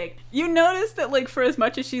stupid mistake. You notice that, like, for as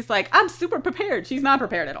much as she's like, I'm super prepared, she's not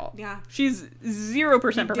prepared at all. Yeah. She's 0%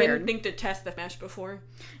 prepared. Didn't think to test the mesh before.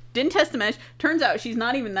 Didn't test the mesh. Turns out she's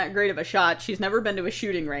not even that great of a shot. She's never been to a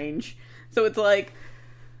shooting range. So it's like,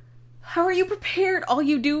 how are you prepared? All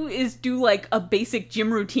you do is do, like, a basic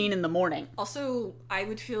gym routine in the morning. Also, I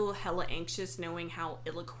would feel hella anxious knowing how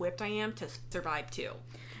ill-equipped I am to survive, too.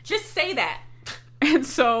 Just say that. And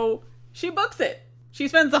so, she books it. She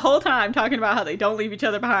spends the whole time talking about how they don't leave each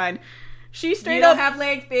other behind. She straight you don't up have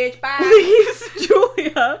legs, bitch. Bye. leaves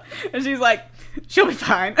Julia. And she's like, she'll be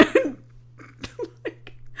fine.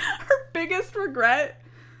 Like, her biggest regret,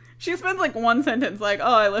 she spends like one sentence like,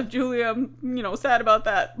 oh, I left Julia. I'm, sad about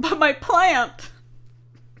that. But my plant.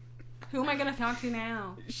 Who am I going to talk to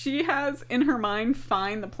now? She has in her mind,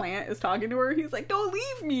 Fine, the plant is talking to her. He's like, don't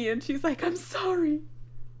leave me. And she's like, I'm sorry.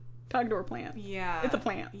 Talking to her plant. Yeah. It's a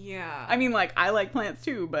plant. Yeah. I mean, like, I like plants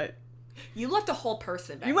too, but... You left a whole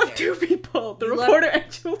person back You left there. 2 people. The You reporter left...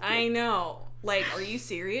 and Julia. I know. Like, are you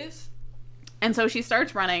serious? And so she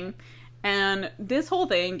starts running, and this whole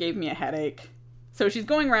thing gave me a headache. So she's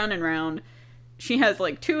going round and round. She has,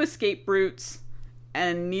 like, 2 escape routes,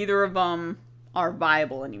 and neither of them are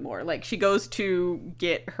viable anymore. Like, she goes to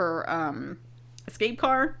get her, escape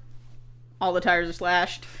car. All the tires are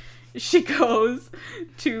slashed. She goes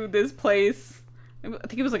to this place, I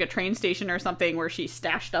think it was like a train station or something, where she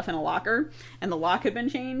stashed stuff in a locker, and the lock had been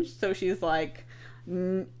changed, so she's like,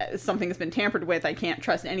 something's been tampered with, I can't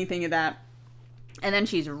trust anything of that. And then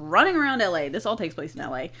she's running around LA. This all takes place in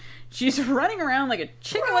LA. She's running around like a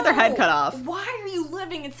chicken with her head cut off. Why are you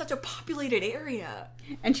living in such a populated area?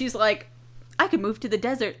 And she's like, I could move to the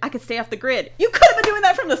desert. I could stay off the grid. You could have been doing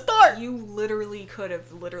that from the start. You literally could have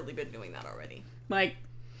been doing that already. Like,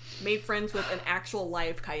 made friends with an actual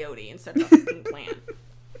live coyote instead of a fucking plant.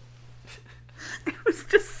 It was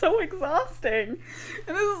just so exhausting.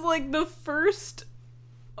 And this is like the first,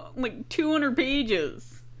 200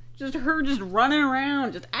 pages. Just her just running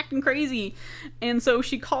around, just acting crazy. And so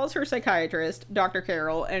she calls her psychiatrist, Dr.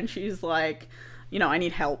 Carroll, and she's like, I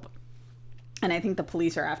need help. And I think the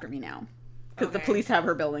police are after me now. Because the police have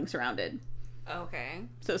her building surrounded. Okay.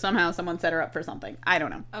 So somehow someone set her up for something. I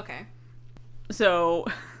don't know. Okay. So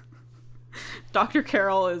Dr.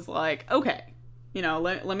 Carroll is like, okay,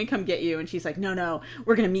 let me come get you. And she's like, no,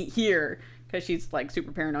 we're going to meet here. Because she's like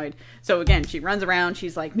super paranoid. So again, she runs around.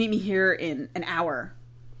 She's like, meet me here in an hour.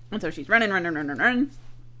 And so she's running. And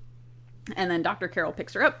then Dr. Carroll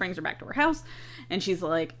picks her up, brings her back to her house. And she's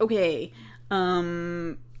like, okay,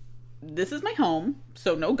 this is my home.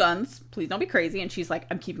 So no guns. Please don't be crazy. And she's like,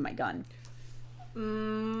 I'm keeping my gun.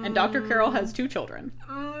 And Dr. Carroll has 2 children.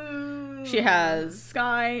 She has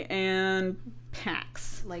Sky and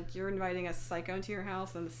Pax. Like, you're inviting a psycho into your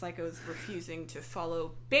house and the psycho is refusing to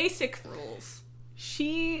follow basic rules.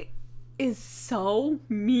 She is so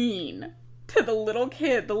mean to the little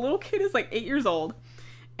kid. The little kid is like 8 years old.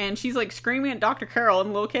 And she's like screaming at Dr. Carroll. And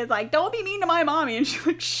the little kid's like, don't be mean to my mommy. And she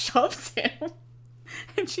like shoves him.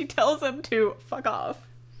 And she tells him to fuck off.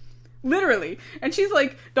 Literally. And she's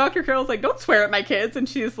like, Dr. Carroll's like, don't swear at my kids. And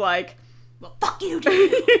she's like, well, fuck you,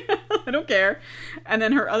 dude. I don't care. And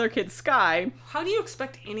then her other kid, Sky. How do you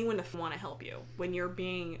expect anyone to want to help you when you're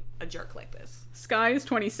being a jerk like this? Sky is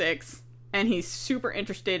 26, and he's super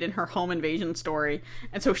interested in her home invasion story.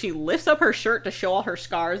 And so she lifts up her shirt to show all her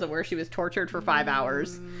scars of where she was tortured for 5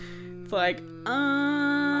 hours. It's like,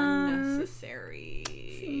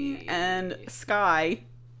 unnecessary. And Sky,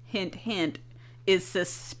 hint, hint, is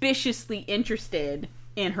suspiciously interested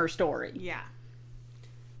in her story. Yeah.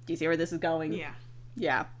 Do you see where this is going? Yeah.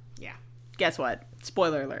 Yeah. Yeah. Guess what?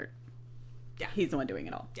 Spoiler alert. Yeah. He's the one doing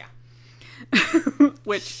it all. Yeah.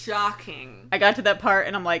 Which, shocking. I got to that part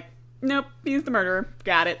and I'm like, nope, he's the murderer.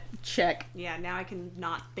 Got it. Check. Yeah, now I can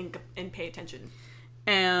not think and pay attention.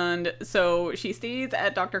 And so she stays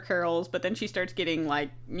at Dr. Carroll's, but then she starts getting, like,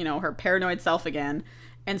 her paranoid self again.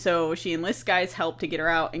 And so she enlists Guy's help to get her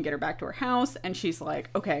out and get her back to her house. And she's like,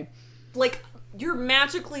 okay. Like, you're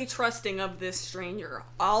magically trusting of this stranger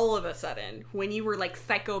all of a sudden when you were, like,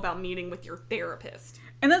 psycho about meeting with your therapist.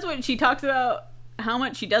 And that's what she talks about, how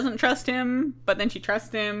much she doesn't trust him, but then she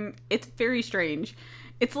trusts him. It's very strange.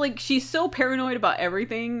 It's like she's so paranoid about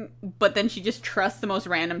everything, but then she just trusts the most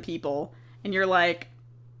random people. And you're like,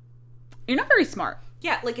 you're not very smart.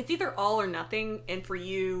 Yeah, like it's either all or nothing, and for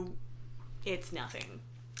you, it's nothing.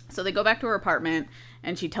 So they go back to her apartment,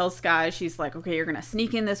 and she tells Skye, she's like, okay, you're gonna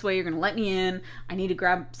sneak in this way, you're gonna let me in, I need to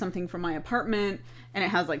grab something from my apartment, and it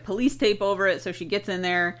has like police tape over it, so she gets in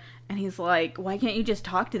there, and he's like, why can't you just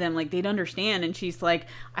talk to them, like they'd understand, and she's like,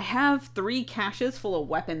 I have 3 caches full of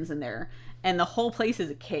weapons in there, and the whole place is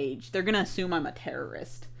a cage, they're gonna assume I'm a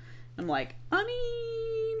terrorist. I'm like, I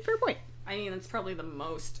mean, fair point. I mean, that's probably the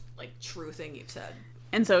most, like, true thing you've said.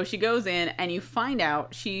 And so she goes in, and you find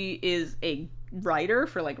out she is a writer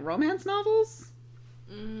for, like, romance novels.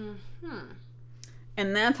 Mm-hmm.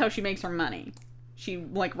 And that's how she makes her money. She,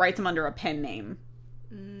 like, writes them under a pen name.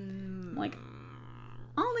 Like,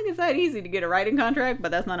 I don't think it's that easy to get a writing contract,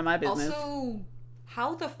 but that's none of my business. Also,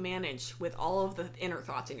 how the manage with all of the inner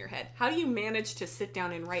thoughts in your head? How do you manage to sit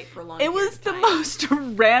down and write for a long It was the time? most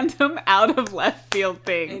random, out of left field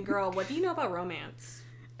thing. And girl, what do you know about romance?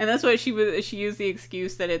 And that's why she used the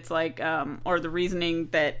excuse that it's like, or the reasoning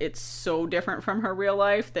that it's so different from her real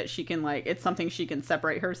life that she can, like, it's something she can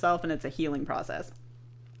separate herself, and it's a healing process.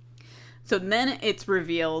 So then it's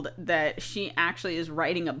revealed that she actually is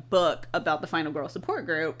writing a book about the Final Girl support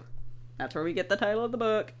group. That's where we get the title of the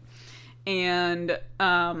book. And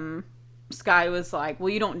Skye was like, well,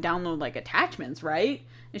 you don't download, like, attachments, right?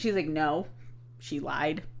 And she's like, no. She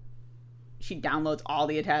lied. She downloads all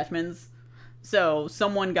the attachments. So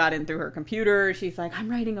someone got in through her computer. She's like, I'm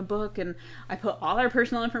writing a book, and I put all our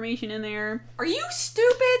personal information in there. Are you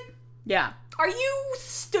stupid? Yeah. Are you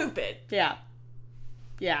stupid? Yeah.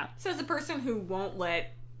 Yeah. Says the person who won't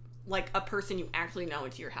let, like, a person you actually know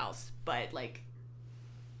into your house, but, like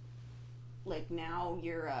now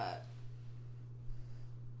you're, oh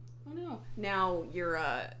no. Now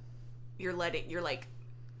you're like,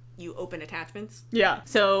 you open attachments. Yeah.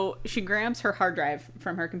 So she grabs her hard drive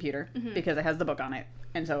from her computer because it has the book on it.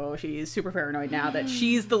 And so she's super paranoid now that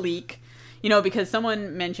she's the leak. You know, because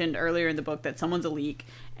someone mentioned earlier in the book that someone's a leak.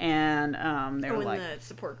 And they were like... in the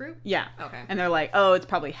support group? Yeah. Okay. And they're like, oh, it's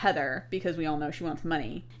probably Heather because we all know she wants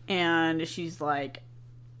money. And she's like,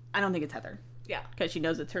 I don't think it's Heather. Yeah. Because she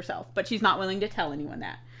knows it's herself. But she's not willing to tell anyone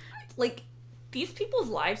that. Like... These people's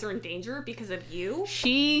lives are in danger because of you.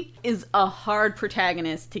 She is a hard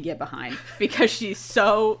protagonist to get behind because she's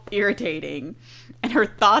so irritating and her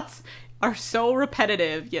thoughts are so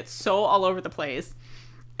repetitive yet so all over the place.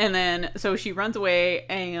 And then, so she runs away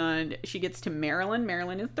and she gets to Marilyn.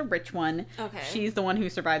 Marilyn is the rich one. Okay. She's the one who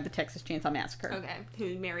survived the Texas Chainsaw Massacre. Okay.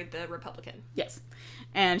 Who married the Republican. Yes.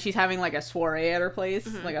 And she's having like a soiree at her place,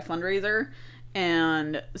 like a fundraiser.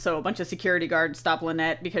 And so a bunch of security guards stop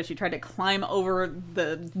Lynette because she tried to climb over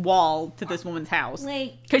the wall to this woman's house.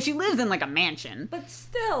 Like... Because she lives in, like, a mansion. But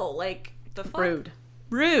still, like, the fuck?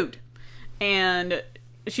 Rude. And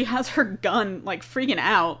she has her gun, like, freaking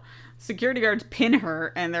out. Security guards pin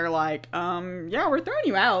her, and they're like, yeah, we're throwing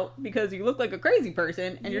you out because you look like a crazy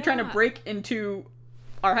person, and you're trying to break into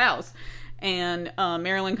our house. And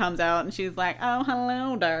Marilyn comes out, and she's like, oh,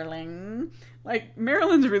 hello, darling. Like,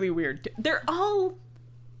 Marilyn's really weird. They're all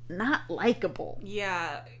not likable.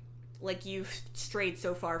 Yeah, like you've strayed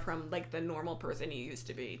so far from, like, the normal person you used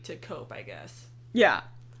to be to cope, I guess. Yeah,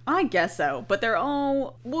 I guess so. But they're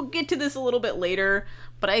all... We'll get to this a little bit later,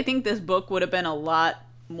 but I think this book would have been a lot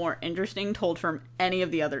more interesting told from any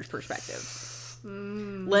of the others' perspectives.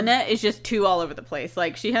 Lynette is just too all over the place.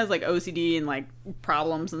 Like, she has, like, OCD and, like,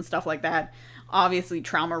 problems and stuff like that. Obviously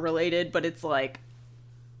trauma-related, but it's like...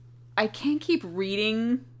 I can't keep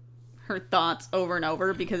reading her thoughts over and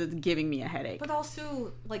over because it's giving me a headache. But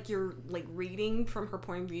also, like, you're, like, reading from her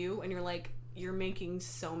point of view, and you're like, you're making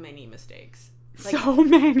so many mistakes. Like, so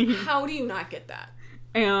many. How do you not get that?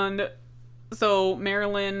 And so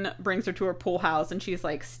Marilyn brings her to her pool house, and she's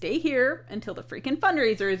like, stay here until the freaking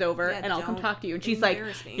fundraiser is over, and I'll come talk to you. And she's like,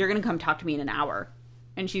 you're going to come talk to me in an hour.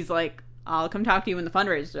 And she's like, I'll come talk to you when the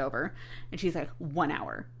fundraiser is over. And she's like, 1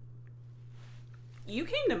 hour. You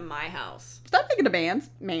came to my house. Stop making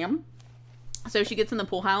demands, ma'am. So she gets in the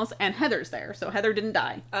pool house, and Heather's there. So Heather didn't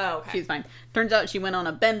die. Oh, okay. She's fine. Turns out she went on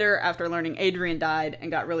a bender after learning Adrian died and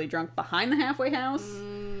got really drunk behind the halfway house.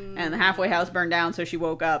 And the halfway house burned down, so she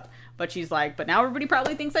woke up. But she's like, but now everybody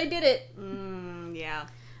probably thinks I did it. Yeah.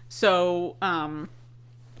 So,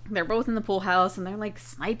 they're both in the pool house, and they're, like,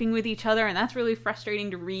 sniping with each other, and that's really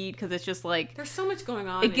frustrating to read, because it's just, like... There's so much going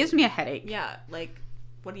on. It gives me a headache. Yeah, like,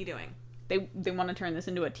 what are you doing? They want to turn this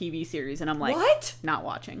into a TV series, and I'm like, what? Not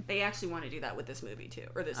watching. They actually want to do that with this movie too,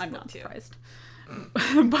 or this I'm book not too. surprised.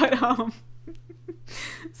 But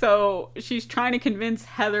So she's trying to convince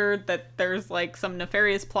Heather that there's like some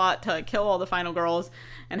nefarious plot to kill all the final girls,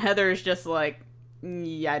 and Heather's just like,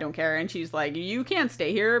 yeah, I don't care. And she's like, you can't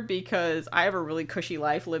stay here because I have a really cushy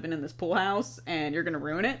life living in this pool house and you're gonna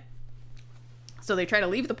ruin it. So they try to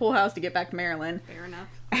leave the pool house to get back to Maryland. Fair enough.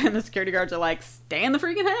 And the security guards are like, stay in the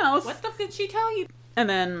freaking house. What the f did she tell you? And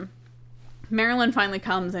then Marilyn finally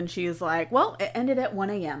comes and she's like, well, it ended at 1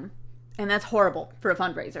 a.m. And that's horrible for a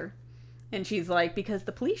fundraiser. And she's like, because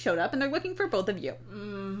the police showed up and they're looking for both of you.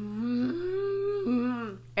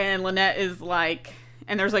 Mm-hmm. And Lynette is like,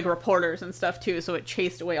 and there's like reporters and stuff too, so it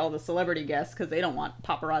chased away all the celebrity guests because they don't want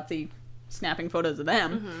paparazzi snapping photos of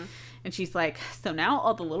them. Mm-hmm. And she's like, so now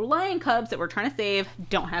all the little lion cubs that we're trying to save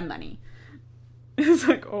don't have money. It's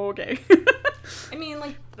like, oh, okay. I mean,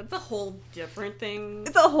 like, that's a whole different thing.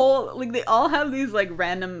 It's a whole, like, they all have these, like,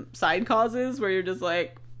 random side causes where you're just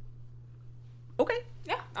like, okay.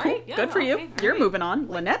 Yeah, all Cool. right. Yeah, Good for you. okay, all You're right. moving on.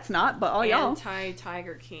 Lynette's not, but all y'all.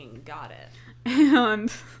 Anti-Tiger King. Got it.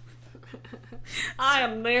 And I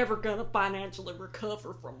am never gonna financially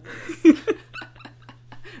recover from this.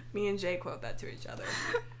 Me and Jay quote that to each other.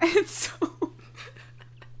 it's so...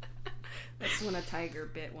 That's when a tiger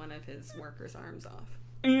bit one of his workers' arms off.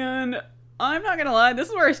 And I'm not gonna lie, this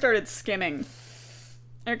is where I started skimming.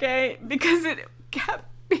 Okay? Because it kept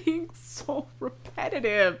being so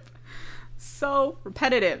repetitive. So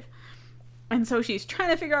repetitive. And so she's trying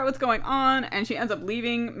to figure out what's going on, and she ends up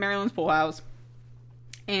leaving Marilyn's pool house.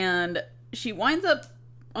 And she winds up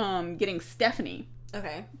getting Stephanie,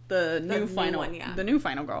 Okay. the new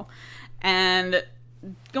final girl, and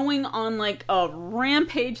going on like a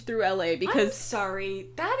rampage through LA I'm because sorry.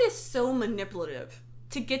 That is so manipulative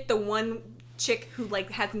to get the one chick who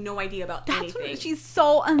like has no idea about that's anything. what, she's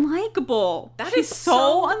so unlikable. She's is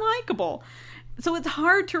so unlikable. So it's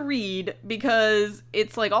hard to read because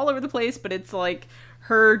it's like all over the place, but it's like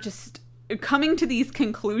her just coming to these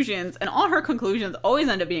conclusions, and all her conclusions always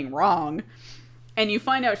end up being wrong. And you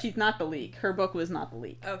find out she's not the leak. Her book was not the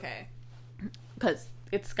leak. Okay. Because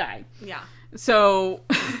it's Sky. Yeah. So...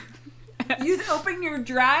 You open your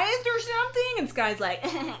drive or something, and Sky's like,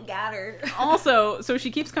 got her. Also, so she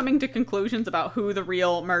keeps coming to conclusions about who the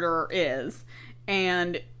real murderer is.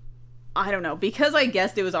 And I don't know, because I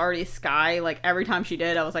guessed it was already Sky, like every time she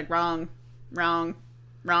did, I was like, wrong.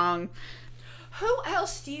 Who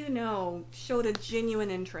else do you know showed a genuine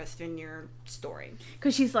interest in your story?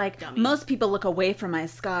 Because she's like, Dummy. most people look away from my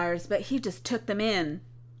scars, but he just took them in.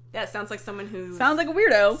 That sounds like someone who Sounds like a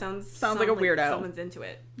weirdo. sounds like a weirdo. Someone's into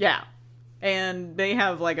it. Yeah. And they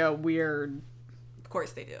have like a weird Of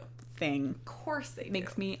course they do. thing. Of course they do.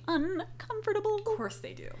 Makes me uncomfortable. Of course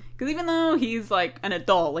they do. Because even though he's like an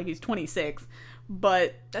adult, like he's 26,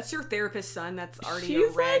 but That's your therapist's son. That's already she's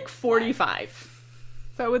a red like 45.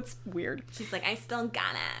 So it's weird. flag. She's like, I still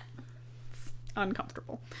got it.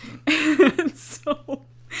 Uncomfortable. And so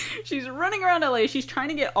she's running around LA. She's trying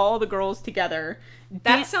to get all the girls together.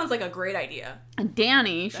 That sounds like a great idea.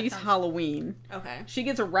 Danny, she's sounds- Halloween. Okay. She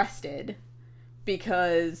gets arrested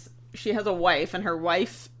because she has a wife and her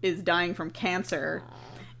wife is dying from cancer.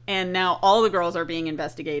 And now all the girls are being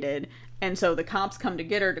investigated. And so the cops come to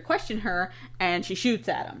get her to question her, and she shoots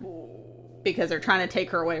at them because they're trying to take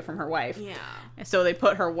her away from her wife. Yeah. So they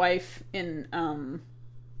put her wife in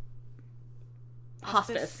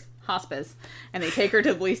hospice, and they take her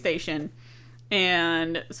to the police station.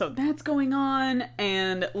 And so that's going on,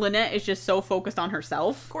 and Lynette is just so focused on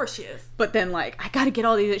herself. Of course she is. But then, like, I gotta get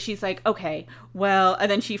all these. She's like, okay, well, and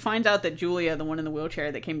then she finds out that Julia, the one in the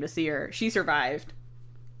wheelchair that came to see her, she survived.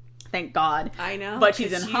 Thank God. I know. But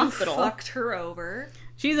she's 'cause in you hospital. Fucked her over.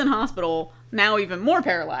 She's in hospital, now even more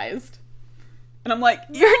paralyzed. And I'm like,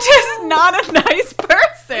 you're just not a nice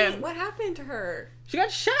person. Wait, what happened to her? She got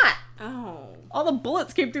shot. Oh. All the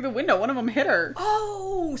bullets came through the window. One of them hit her.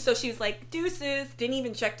 Oh, so she was like, deuces. Didn't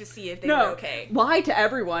even check to see if they were okay. Lied to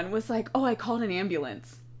everyone. Was like, oh, I called an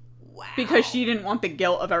ambulance. Wow. Because she didn't want the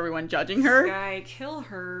guilt of everyone judging her. Sky, kill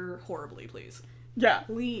her horribly, please. Yeah.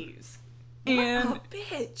 Please. And what a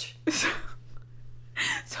bitch.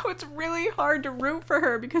 so it's really hard to root for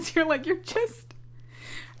her because you're like, you're just...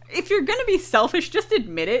 If you're gonna be selfish, just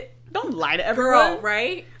admit it. Don't lie to everyone. Girl,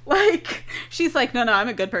 right? Like, she's like, no, I'm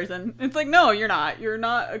a good person. It's like, no, you're not. You're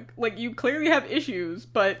not, like, you clearly have issues,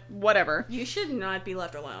 but whatever. You should not be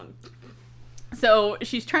left alone. So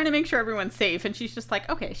she's trying to make sure everyone's safe, and she's just like,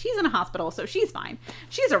 okay, she's in a hospital, so she's fine.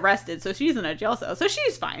 She's arrested, so she's in a jail cell, so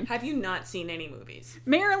she's fine. Have you not seen any movies?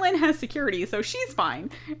 Marilyn has security, so she's fine.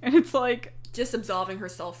 And it's like... Just absolving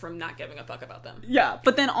herself from not giving a fuck about them. Yeah,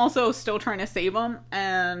 but then also still trying to save them,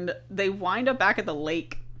 and they wind up back at the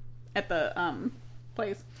lake at the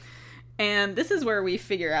place. And this is where we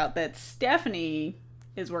figure out that Stephanie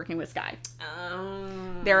is working with Skye. Oh.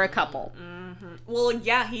 They're a couple. Mm-hmm. Well,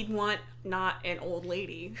 yeah, he'd want not an old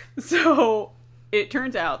lady. So it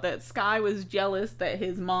turns out that Skye was jealous that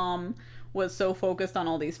his mom was so focused on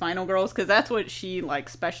all these final girls, because that's what she like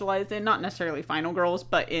specialized in, not necessarily final girls,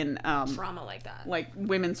 but in Trauma like that. like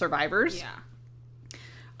women survivors. Yeah.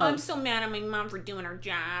 I'm so mad at my mom for doing her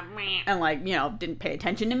job. And like, you know, didn't pay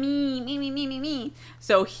attention to me.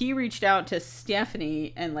 So he reached out to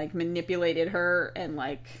Stephanie and like manipulated her and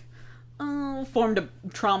like formed a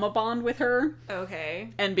trauma bond with her. Okay.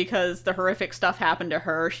 And because the horrific stuff happened to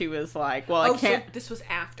her, she was like, well, I can't. So this was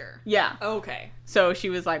after. Yeah. Okay. So she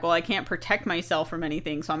was like, well, I can't protect myself from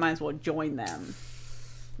anything, so I might as well join them.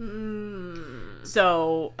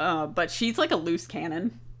 So, but she's like a loose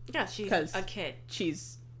cannon. Yeah, she's a kid.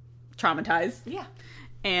 She's traumatized. Yeah.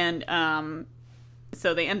 And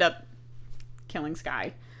so they end up killing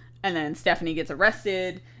Skye. And then Stephanie gets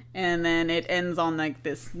arrested. And then it ends on like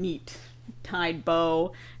this neat tied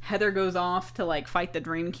bow. Heather goes off to like fight the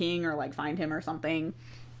Dream King or like find him or something.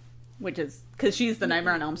 Which is because she's the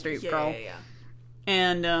Nightmare on Elm Street girl. Yeah.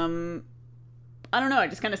 And I don't know, I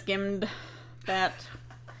just kind of skimmed that.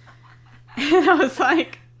 And I was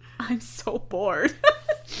like, I'm so bored.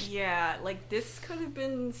 Yeah, like this could have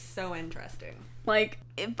been so interesting. Like,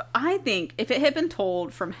 I think if it had been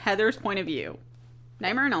told from Heather's point of view,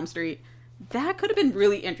 Nightmare on Elm Street, that could have been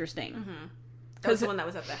really interesting. Mm-hmm. That was the one that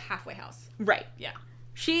was at the halfway house. Right. Yeah.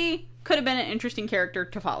 She could have been an interesting character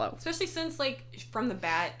to follow. Especially since, like, from the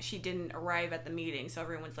bat, she didn't arrive at the meeting, so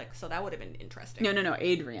everyone's like, so that would have been interesting. No,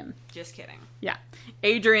 Adrian. Just kidding. Yeah.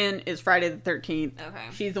 Adrian is Friday the 13th. Okay.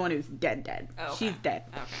 She's the one who's dead. Oh, okay. She's dead.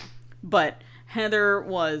 Okay. But Heather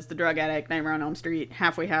was the drug addict, Nightmare on Elm Street,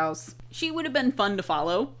 halfway house. She would have been fun to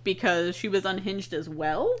follow because she was unhinged as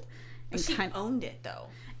well. And she owned it, though.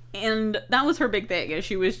 And that was her big thing, is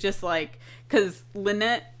she was just like, because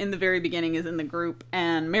Lynette in the very beginning is in the group,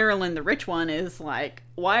 and Marilyn, the rich one, is like,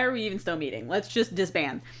 why are we even still meeting? Let's just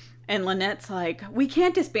disband. And Lynette's like, we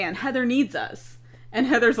can't disband. Heather needs us. And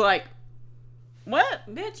Heather's like, what?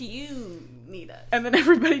 Bitch, you need us. And then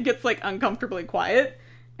everybody gets like uncomfortably quiet,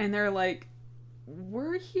 and they're like,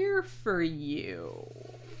 we're here for you.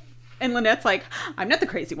 And Lynette's like, I'm not the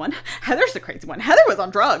crazy one. Heather's the crazy one. Heather was on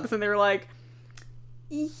drugs. And they're like,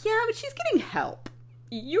 yeah, but she's getting help.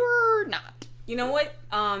 You're not. You know what?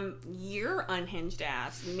 Your unhinged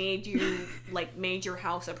ass made your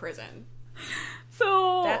house a prison.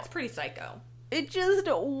 So that's pretty psycho. It just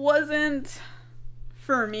wasn't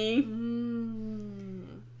for me.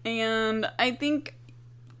 And I think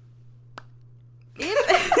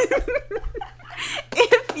if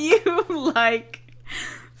you like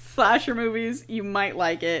slasher movies, you might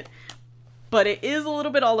like it. But it is a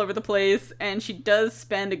little bit all over the place, and she does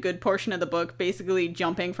spend a good portion of the book basically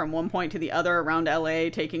jumping from one point to the other around LA,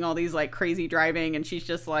 taking all these like crazy driving, and she's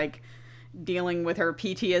just like dealing with her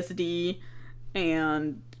PTSD,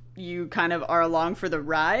 and you kind of are along for the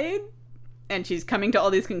ride, and she's coming to all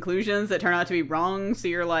these conclusions that turn out to be wrong, so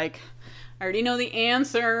you're like, I already know the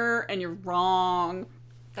answer, and you're wrong.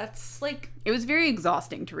 That's like... It was very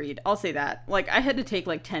exhausting to read, I'll say that. Like, I had to take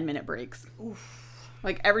like 10-minute breaks. Oof.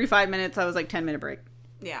 Like, every 5 minutes, I was like, 10-minute break.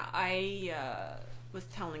 Yeah, I was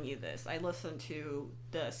telling you this. I listened to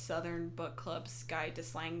the Southern Book Club's Guide to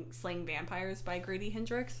Slaying Vampires by Grady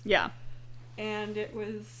Hendrix. Yeah. And it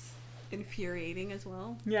was infuriating as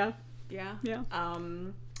well. Yeah. Yeah. Yeah.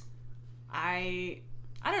 I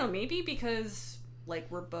don't know, maybe because, like,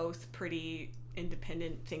 we're both pretty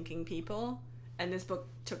independent thinking people. And this book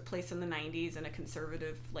took place in the 90s in a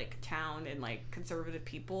conservative, like, town and, like, conservative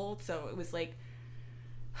people. So it was like...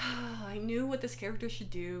 I knew what this character should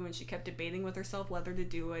do, and she kept debating with herself whether to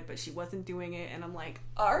do it, but she wasn't doing it, and I'm like,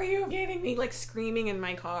 are you kidding me? Like, screaming in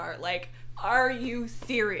my car. Like, are you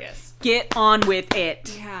serious? Get on with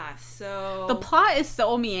it. Yeah, so... The plot is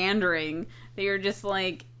so meandering that you're just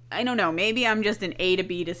like, I don't know, maybe I'm just an A to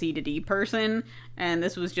B to C to D person, and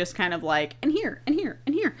this was just kind of like, and here, and here,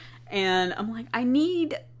 and here. And I'm like, I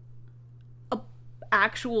need a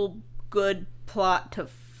actual good plot to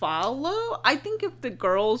follow. I think if the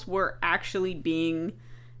girls were actually being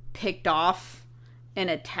picked off and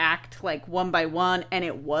attacked like one by one, and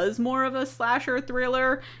it was more of a slasher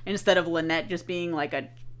thriller instead of Lynette just being like a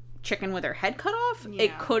chicken with her head cut off,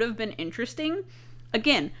 it could have been interesting.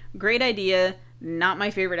 Again, great idea, not my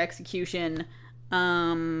favorite execution. 3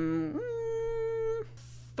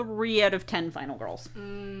 out of 10 Final Girls.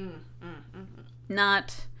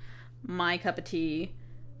 Not my cup of tea.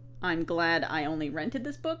 I'm glad I only rented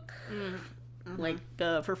this book,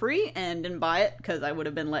 for free, and didn't buy it, because I would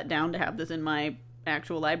have been let down to have this in my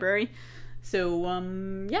actual library. So,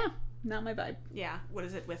 yeah, not my vibe. Yeah, what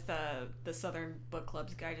is it with the Southern Book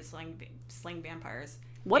Club's Guide to Slaying Vampires?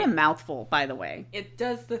 What a mouthful, by the way. It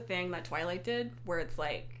does the thing that Twilight did, where it's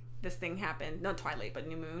like, this thing happened, not Twilight, but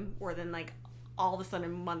New Moon, where then, like, all of a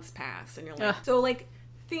sudden months pass, and you're like, so, like,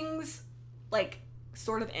 things, like,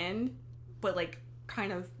 sort of end, but, like,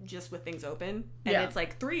 kind of just with things open, and it's,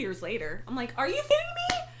 like, 3 years later. I'm like, are you kidding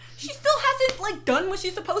me? She still hasn't, like, done what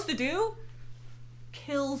she's supposed to do?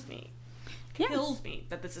 Kills me. Kills me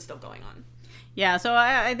that this is still going on. Yeah, so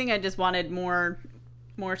I think I just wanted more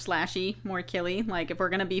slashy, more killy. Like, if we're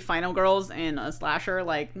gonna be final girls in a slasher,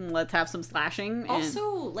 like, let's have some slashing.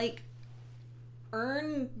 Also, like,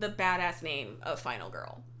 earn the badass name of final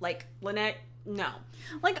girl. Like, Lynette, no.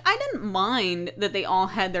 Like, I didn't mind that they all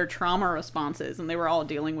had their trauma responses and they were all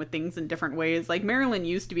dealing with things in different ways. Like, Marilyn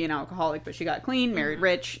used to be an alcoholic, but she got clean, married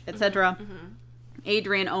rich, etc.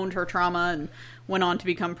 Adrian owned her trauma and went on to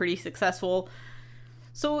become pretty successful.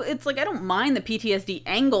 So it's like, I don't mind the PTSD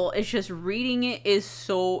angle. It's just reading it is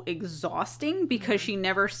so exhausting because she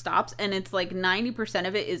never stops. And it's like 90%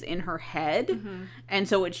 of it is in her head. And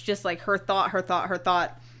so it's just like her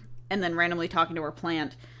thought, and then randomly talking to her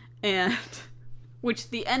plant. And which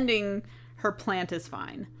the ending, her plant is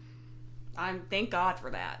fine. Thank God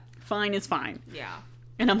for that. Fine is fine. Yeah.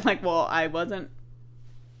 And I'm like, well,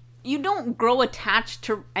 you don't grow attached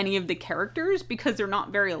to any of the characters because they're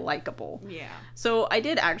not very likable. Yeah. So I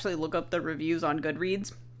did actually look up the reviews on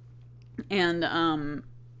Goodreads. And,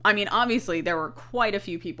 I mean, obviously there were quite a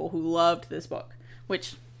few people who loved this book,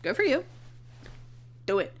 which, good for you.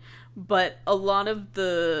 Do it. But a lot of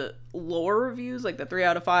the lower reviews, like the 3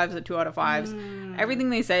 out of 5s, the 2 out of 5s,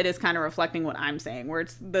 everything they said is kind of reflecting what I'm saying, where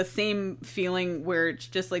it's the same feeling where it's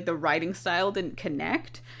just like the writing style didn't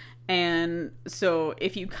connect. And so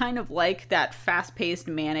if you kind of like that fast-paced,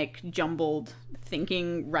 manic, jumbled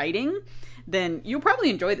thinking writing, then you'll probably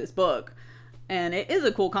enjoy this book. And it is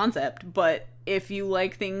a cool concept, but if you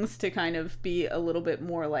like things to kind of be a little bit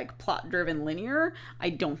more like plot-driven linear, I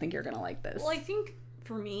don't think you're going to like this. Well, I think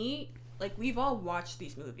for me, like, we've all watched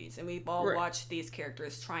these movies and we've all watched these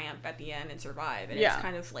characters triumph at the end and survive. And it's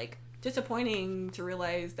kind of like disappointing to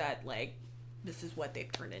realize that, like, this is what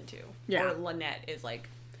they've turned into. Yeah. Or Lynette is like,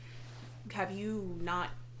 have you not,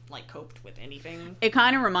 like, coped with anything? It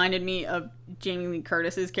kind of reminded me of Jamie Lee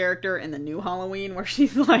Curtis's character in the new Halloween, where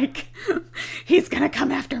she's like, he's gonna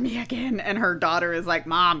come after me again, and her daughter is like,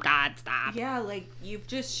 Mom, God, stop. Yeah, like, you've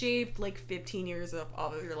just shaved, like, 15 years of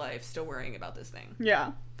your life still worrying about this thing.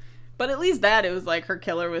 Yeah. But at least that, it was like her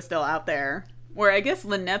killer was still out there. Where I guess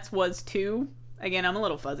Lynette's was too. Again, I'm a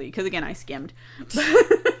little fuzzy, because again, I skimmed.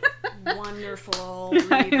 Wonderful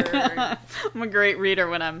reader. I'm a great reader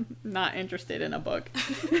when I'm not interested in a book.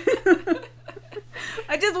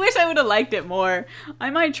 I just wish I would have liked it more. I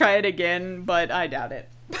might try it again, but I doubt it.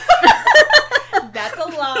 That's a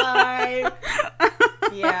lie.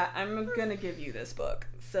 Yeah, I'm gonna give you this book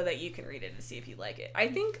so that you can read it and see if you like it. I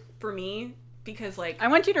think for me, because, like, I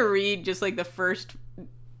want you to read just like the first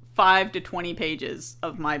 5 to 20 pages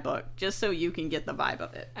of my book, just so you can get the vibe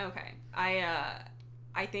of it. Okay.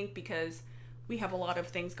 I think because we have a lot of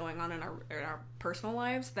things going on in our personal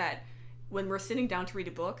lives that when we're sitting down to read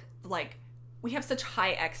a book, like, we have such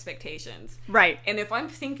high expectations. Right. And if I'm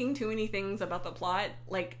thinking too many things about the plot,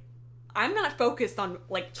 like, I'm not focused on,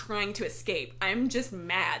 like, trying to escape. I'm just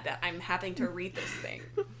mad that I'm having to read this thing.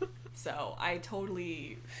 So I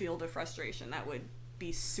totally feel the frustration. That would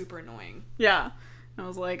be super annoying. Yeah. I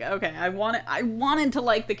was like, okay, I wanted to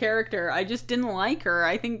like the character. I just didn't like her.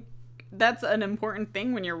 I think that's an important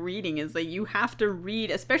thing when you're reading, is that you have to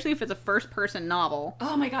read, especially if it's a first-person novel.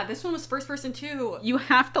 Oh my god, this one was first-person too. You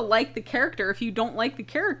have to like the character. If you don't like the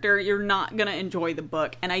character, you're not gonna enjoy the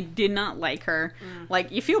book. And I did not like her.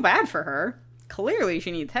 Like, you feel bad for her. Clearly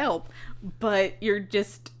she needs help. But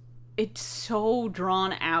it's so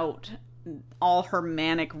drawn out, all her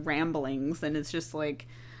manic ramblings, and it's just like,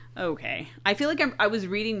 okay. I feel like I was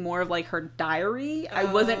reading more of, like, her diary. I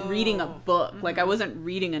wasn't reading a book. Like, I wasn't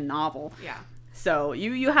reading a novel. Yeah. So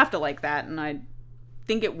you have to like that, and I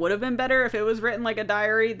think it would have been better if it was written like a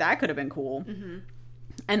diary. That could have been cool.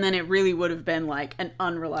 And then it really would have been, like, an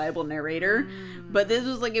unreliable narrator. But this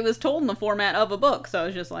was, like, it was told in the format of a book, so I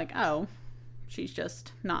was just like, oh, she's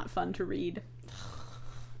just not fun to read.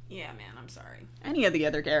 Yeah, man, I'm sorry. Any of the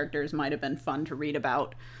other characters might have been fun to read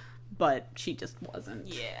about, but she just wasn't.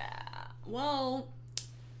 Yeah. Well,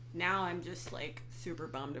 now I'm just, like, super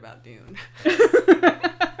bummed about Dune.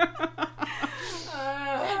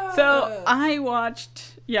 So I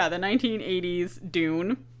watched, the 1980s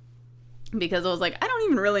Dune, because I was like, I don't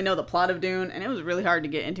even really know the plot of Dune, and it was really hard to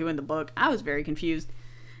get into in the book. I was very confused.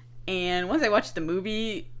 And once I watched the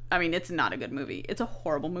movie, I mean, it's not a good movie. It's a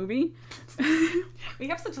horrible movie. We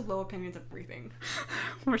have such low opinions of everything.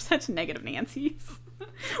 We're such negative Nancys.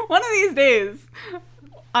 One of these days,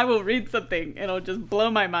 I will read something. It'll just blow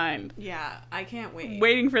my mind. Yeah, I can't wait.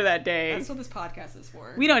 Waiting for that day. That's what this podcast is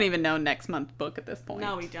for. We don't even know next month's book at this point.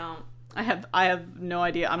 No, we don't. I have no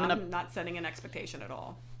idea. I'm not setting an expectation at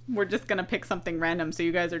all. We're just gonna pick something random, so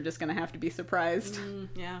you guys are just gonna have to be surprised.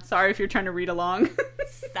 Yeah. Sorry if you're trying to read along.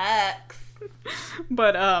 Sucks.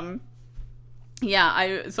 But yeah,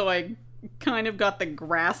 I kind of got the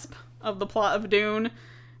grasp of the plot of Dune.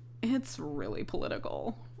 It's really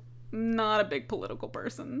political. Not a big political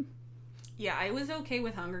person. Yeah, I was okay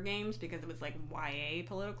with Hunger Games because it was like YA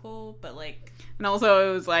political, but like, and also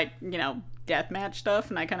it was like, you know, deathmatch stuff,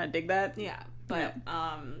 and I kind of dig that. Yeah, but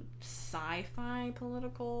sci-fi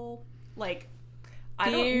political, like, I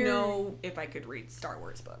don't know if I could read Star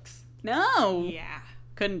Wars books. No. Yeah.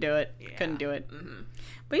 Couldn't do it. Yeah. Couldn't do it. Mm-hmm.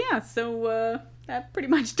 But yeah, so that pretty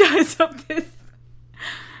much ties up this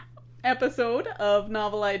episode of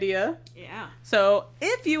Novel Idea. Yeah. So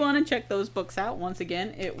if you want to check those books out, once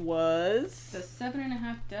again, it was The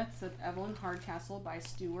 7.5 Deaths of Evelyn Hardcastle by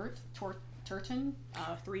Stuart Turton.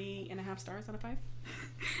 3.5 stars out of 5.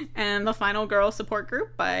 And The Final Girl Support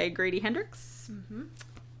Group by Grady Hendrix.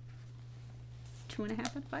 2.5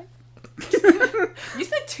 out of 5. You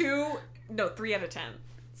said 3 out of 10.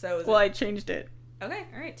 So I changed it. Okay,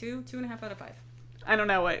 all right, 2.5 out of 5. I don't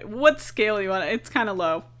know what scale you want. It's kind of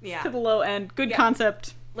low. Yeah. To the low end. Good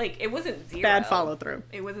concept. Like, it wasn't 0. Bad follow through.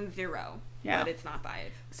 It wasn't 0. Yeah. But it's not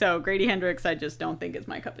 5. So Grady Hendrix, I just don't think is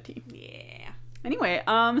my cup of tea. Yeah. Anyway,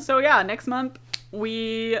 so yeah, next month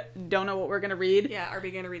we don't know what we're gonna read. Yeah, are we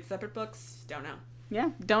gonna read separate books? Don't know. Yeah,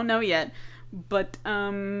 don't know yet. But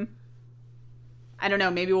I don't know,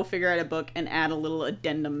 maybe we'll figure out a book and add a little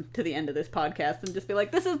addendum to the end of this podcast and just be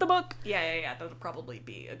like, this is the book. Yeah. That'll probably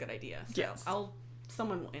be a good idea. So yes.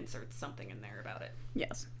 Someone will insert something in there about it.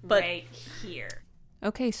 Yes. But right here.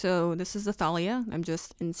 Okay, so this is Athalia. I'm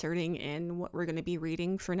just inserting in what we're going to be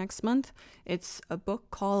reading for next month. It's a book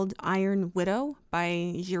called Iron Widow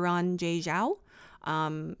by Jiran J. Zhao.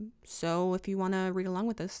 So if you want to read along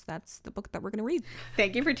with us, that's the book that we're going to read.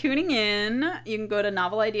 Thank you for tuning in. You can go to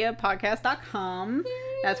novelideapodcast.com.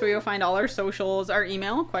 That's where you'll find all our socials, our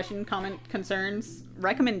email, question, comment, concerns,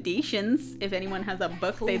 recommendations. If anyone has a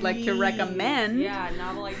book they'd like to recommend. Yeah,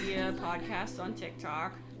 Novel Idea Podcast on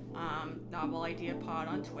TikTok. Novel Idea Pod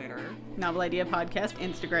on Twitter. Novel Idea Podcast,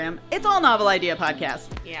 Instagram. It's all Novel Idea Podcast.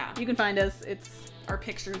 Yeah. You can find us. Our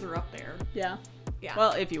pictures are up there. Yeah. Yeah.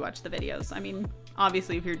 Well, if you watch the videos. I mean,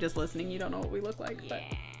 obviously, if you're just listening, you don't know what we look like. Yeah.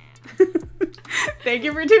 But thank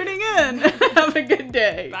you for tuning in. Have a good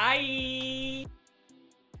day. Bye.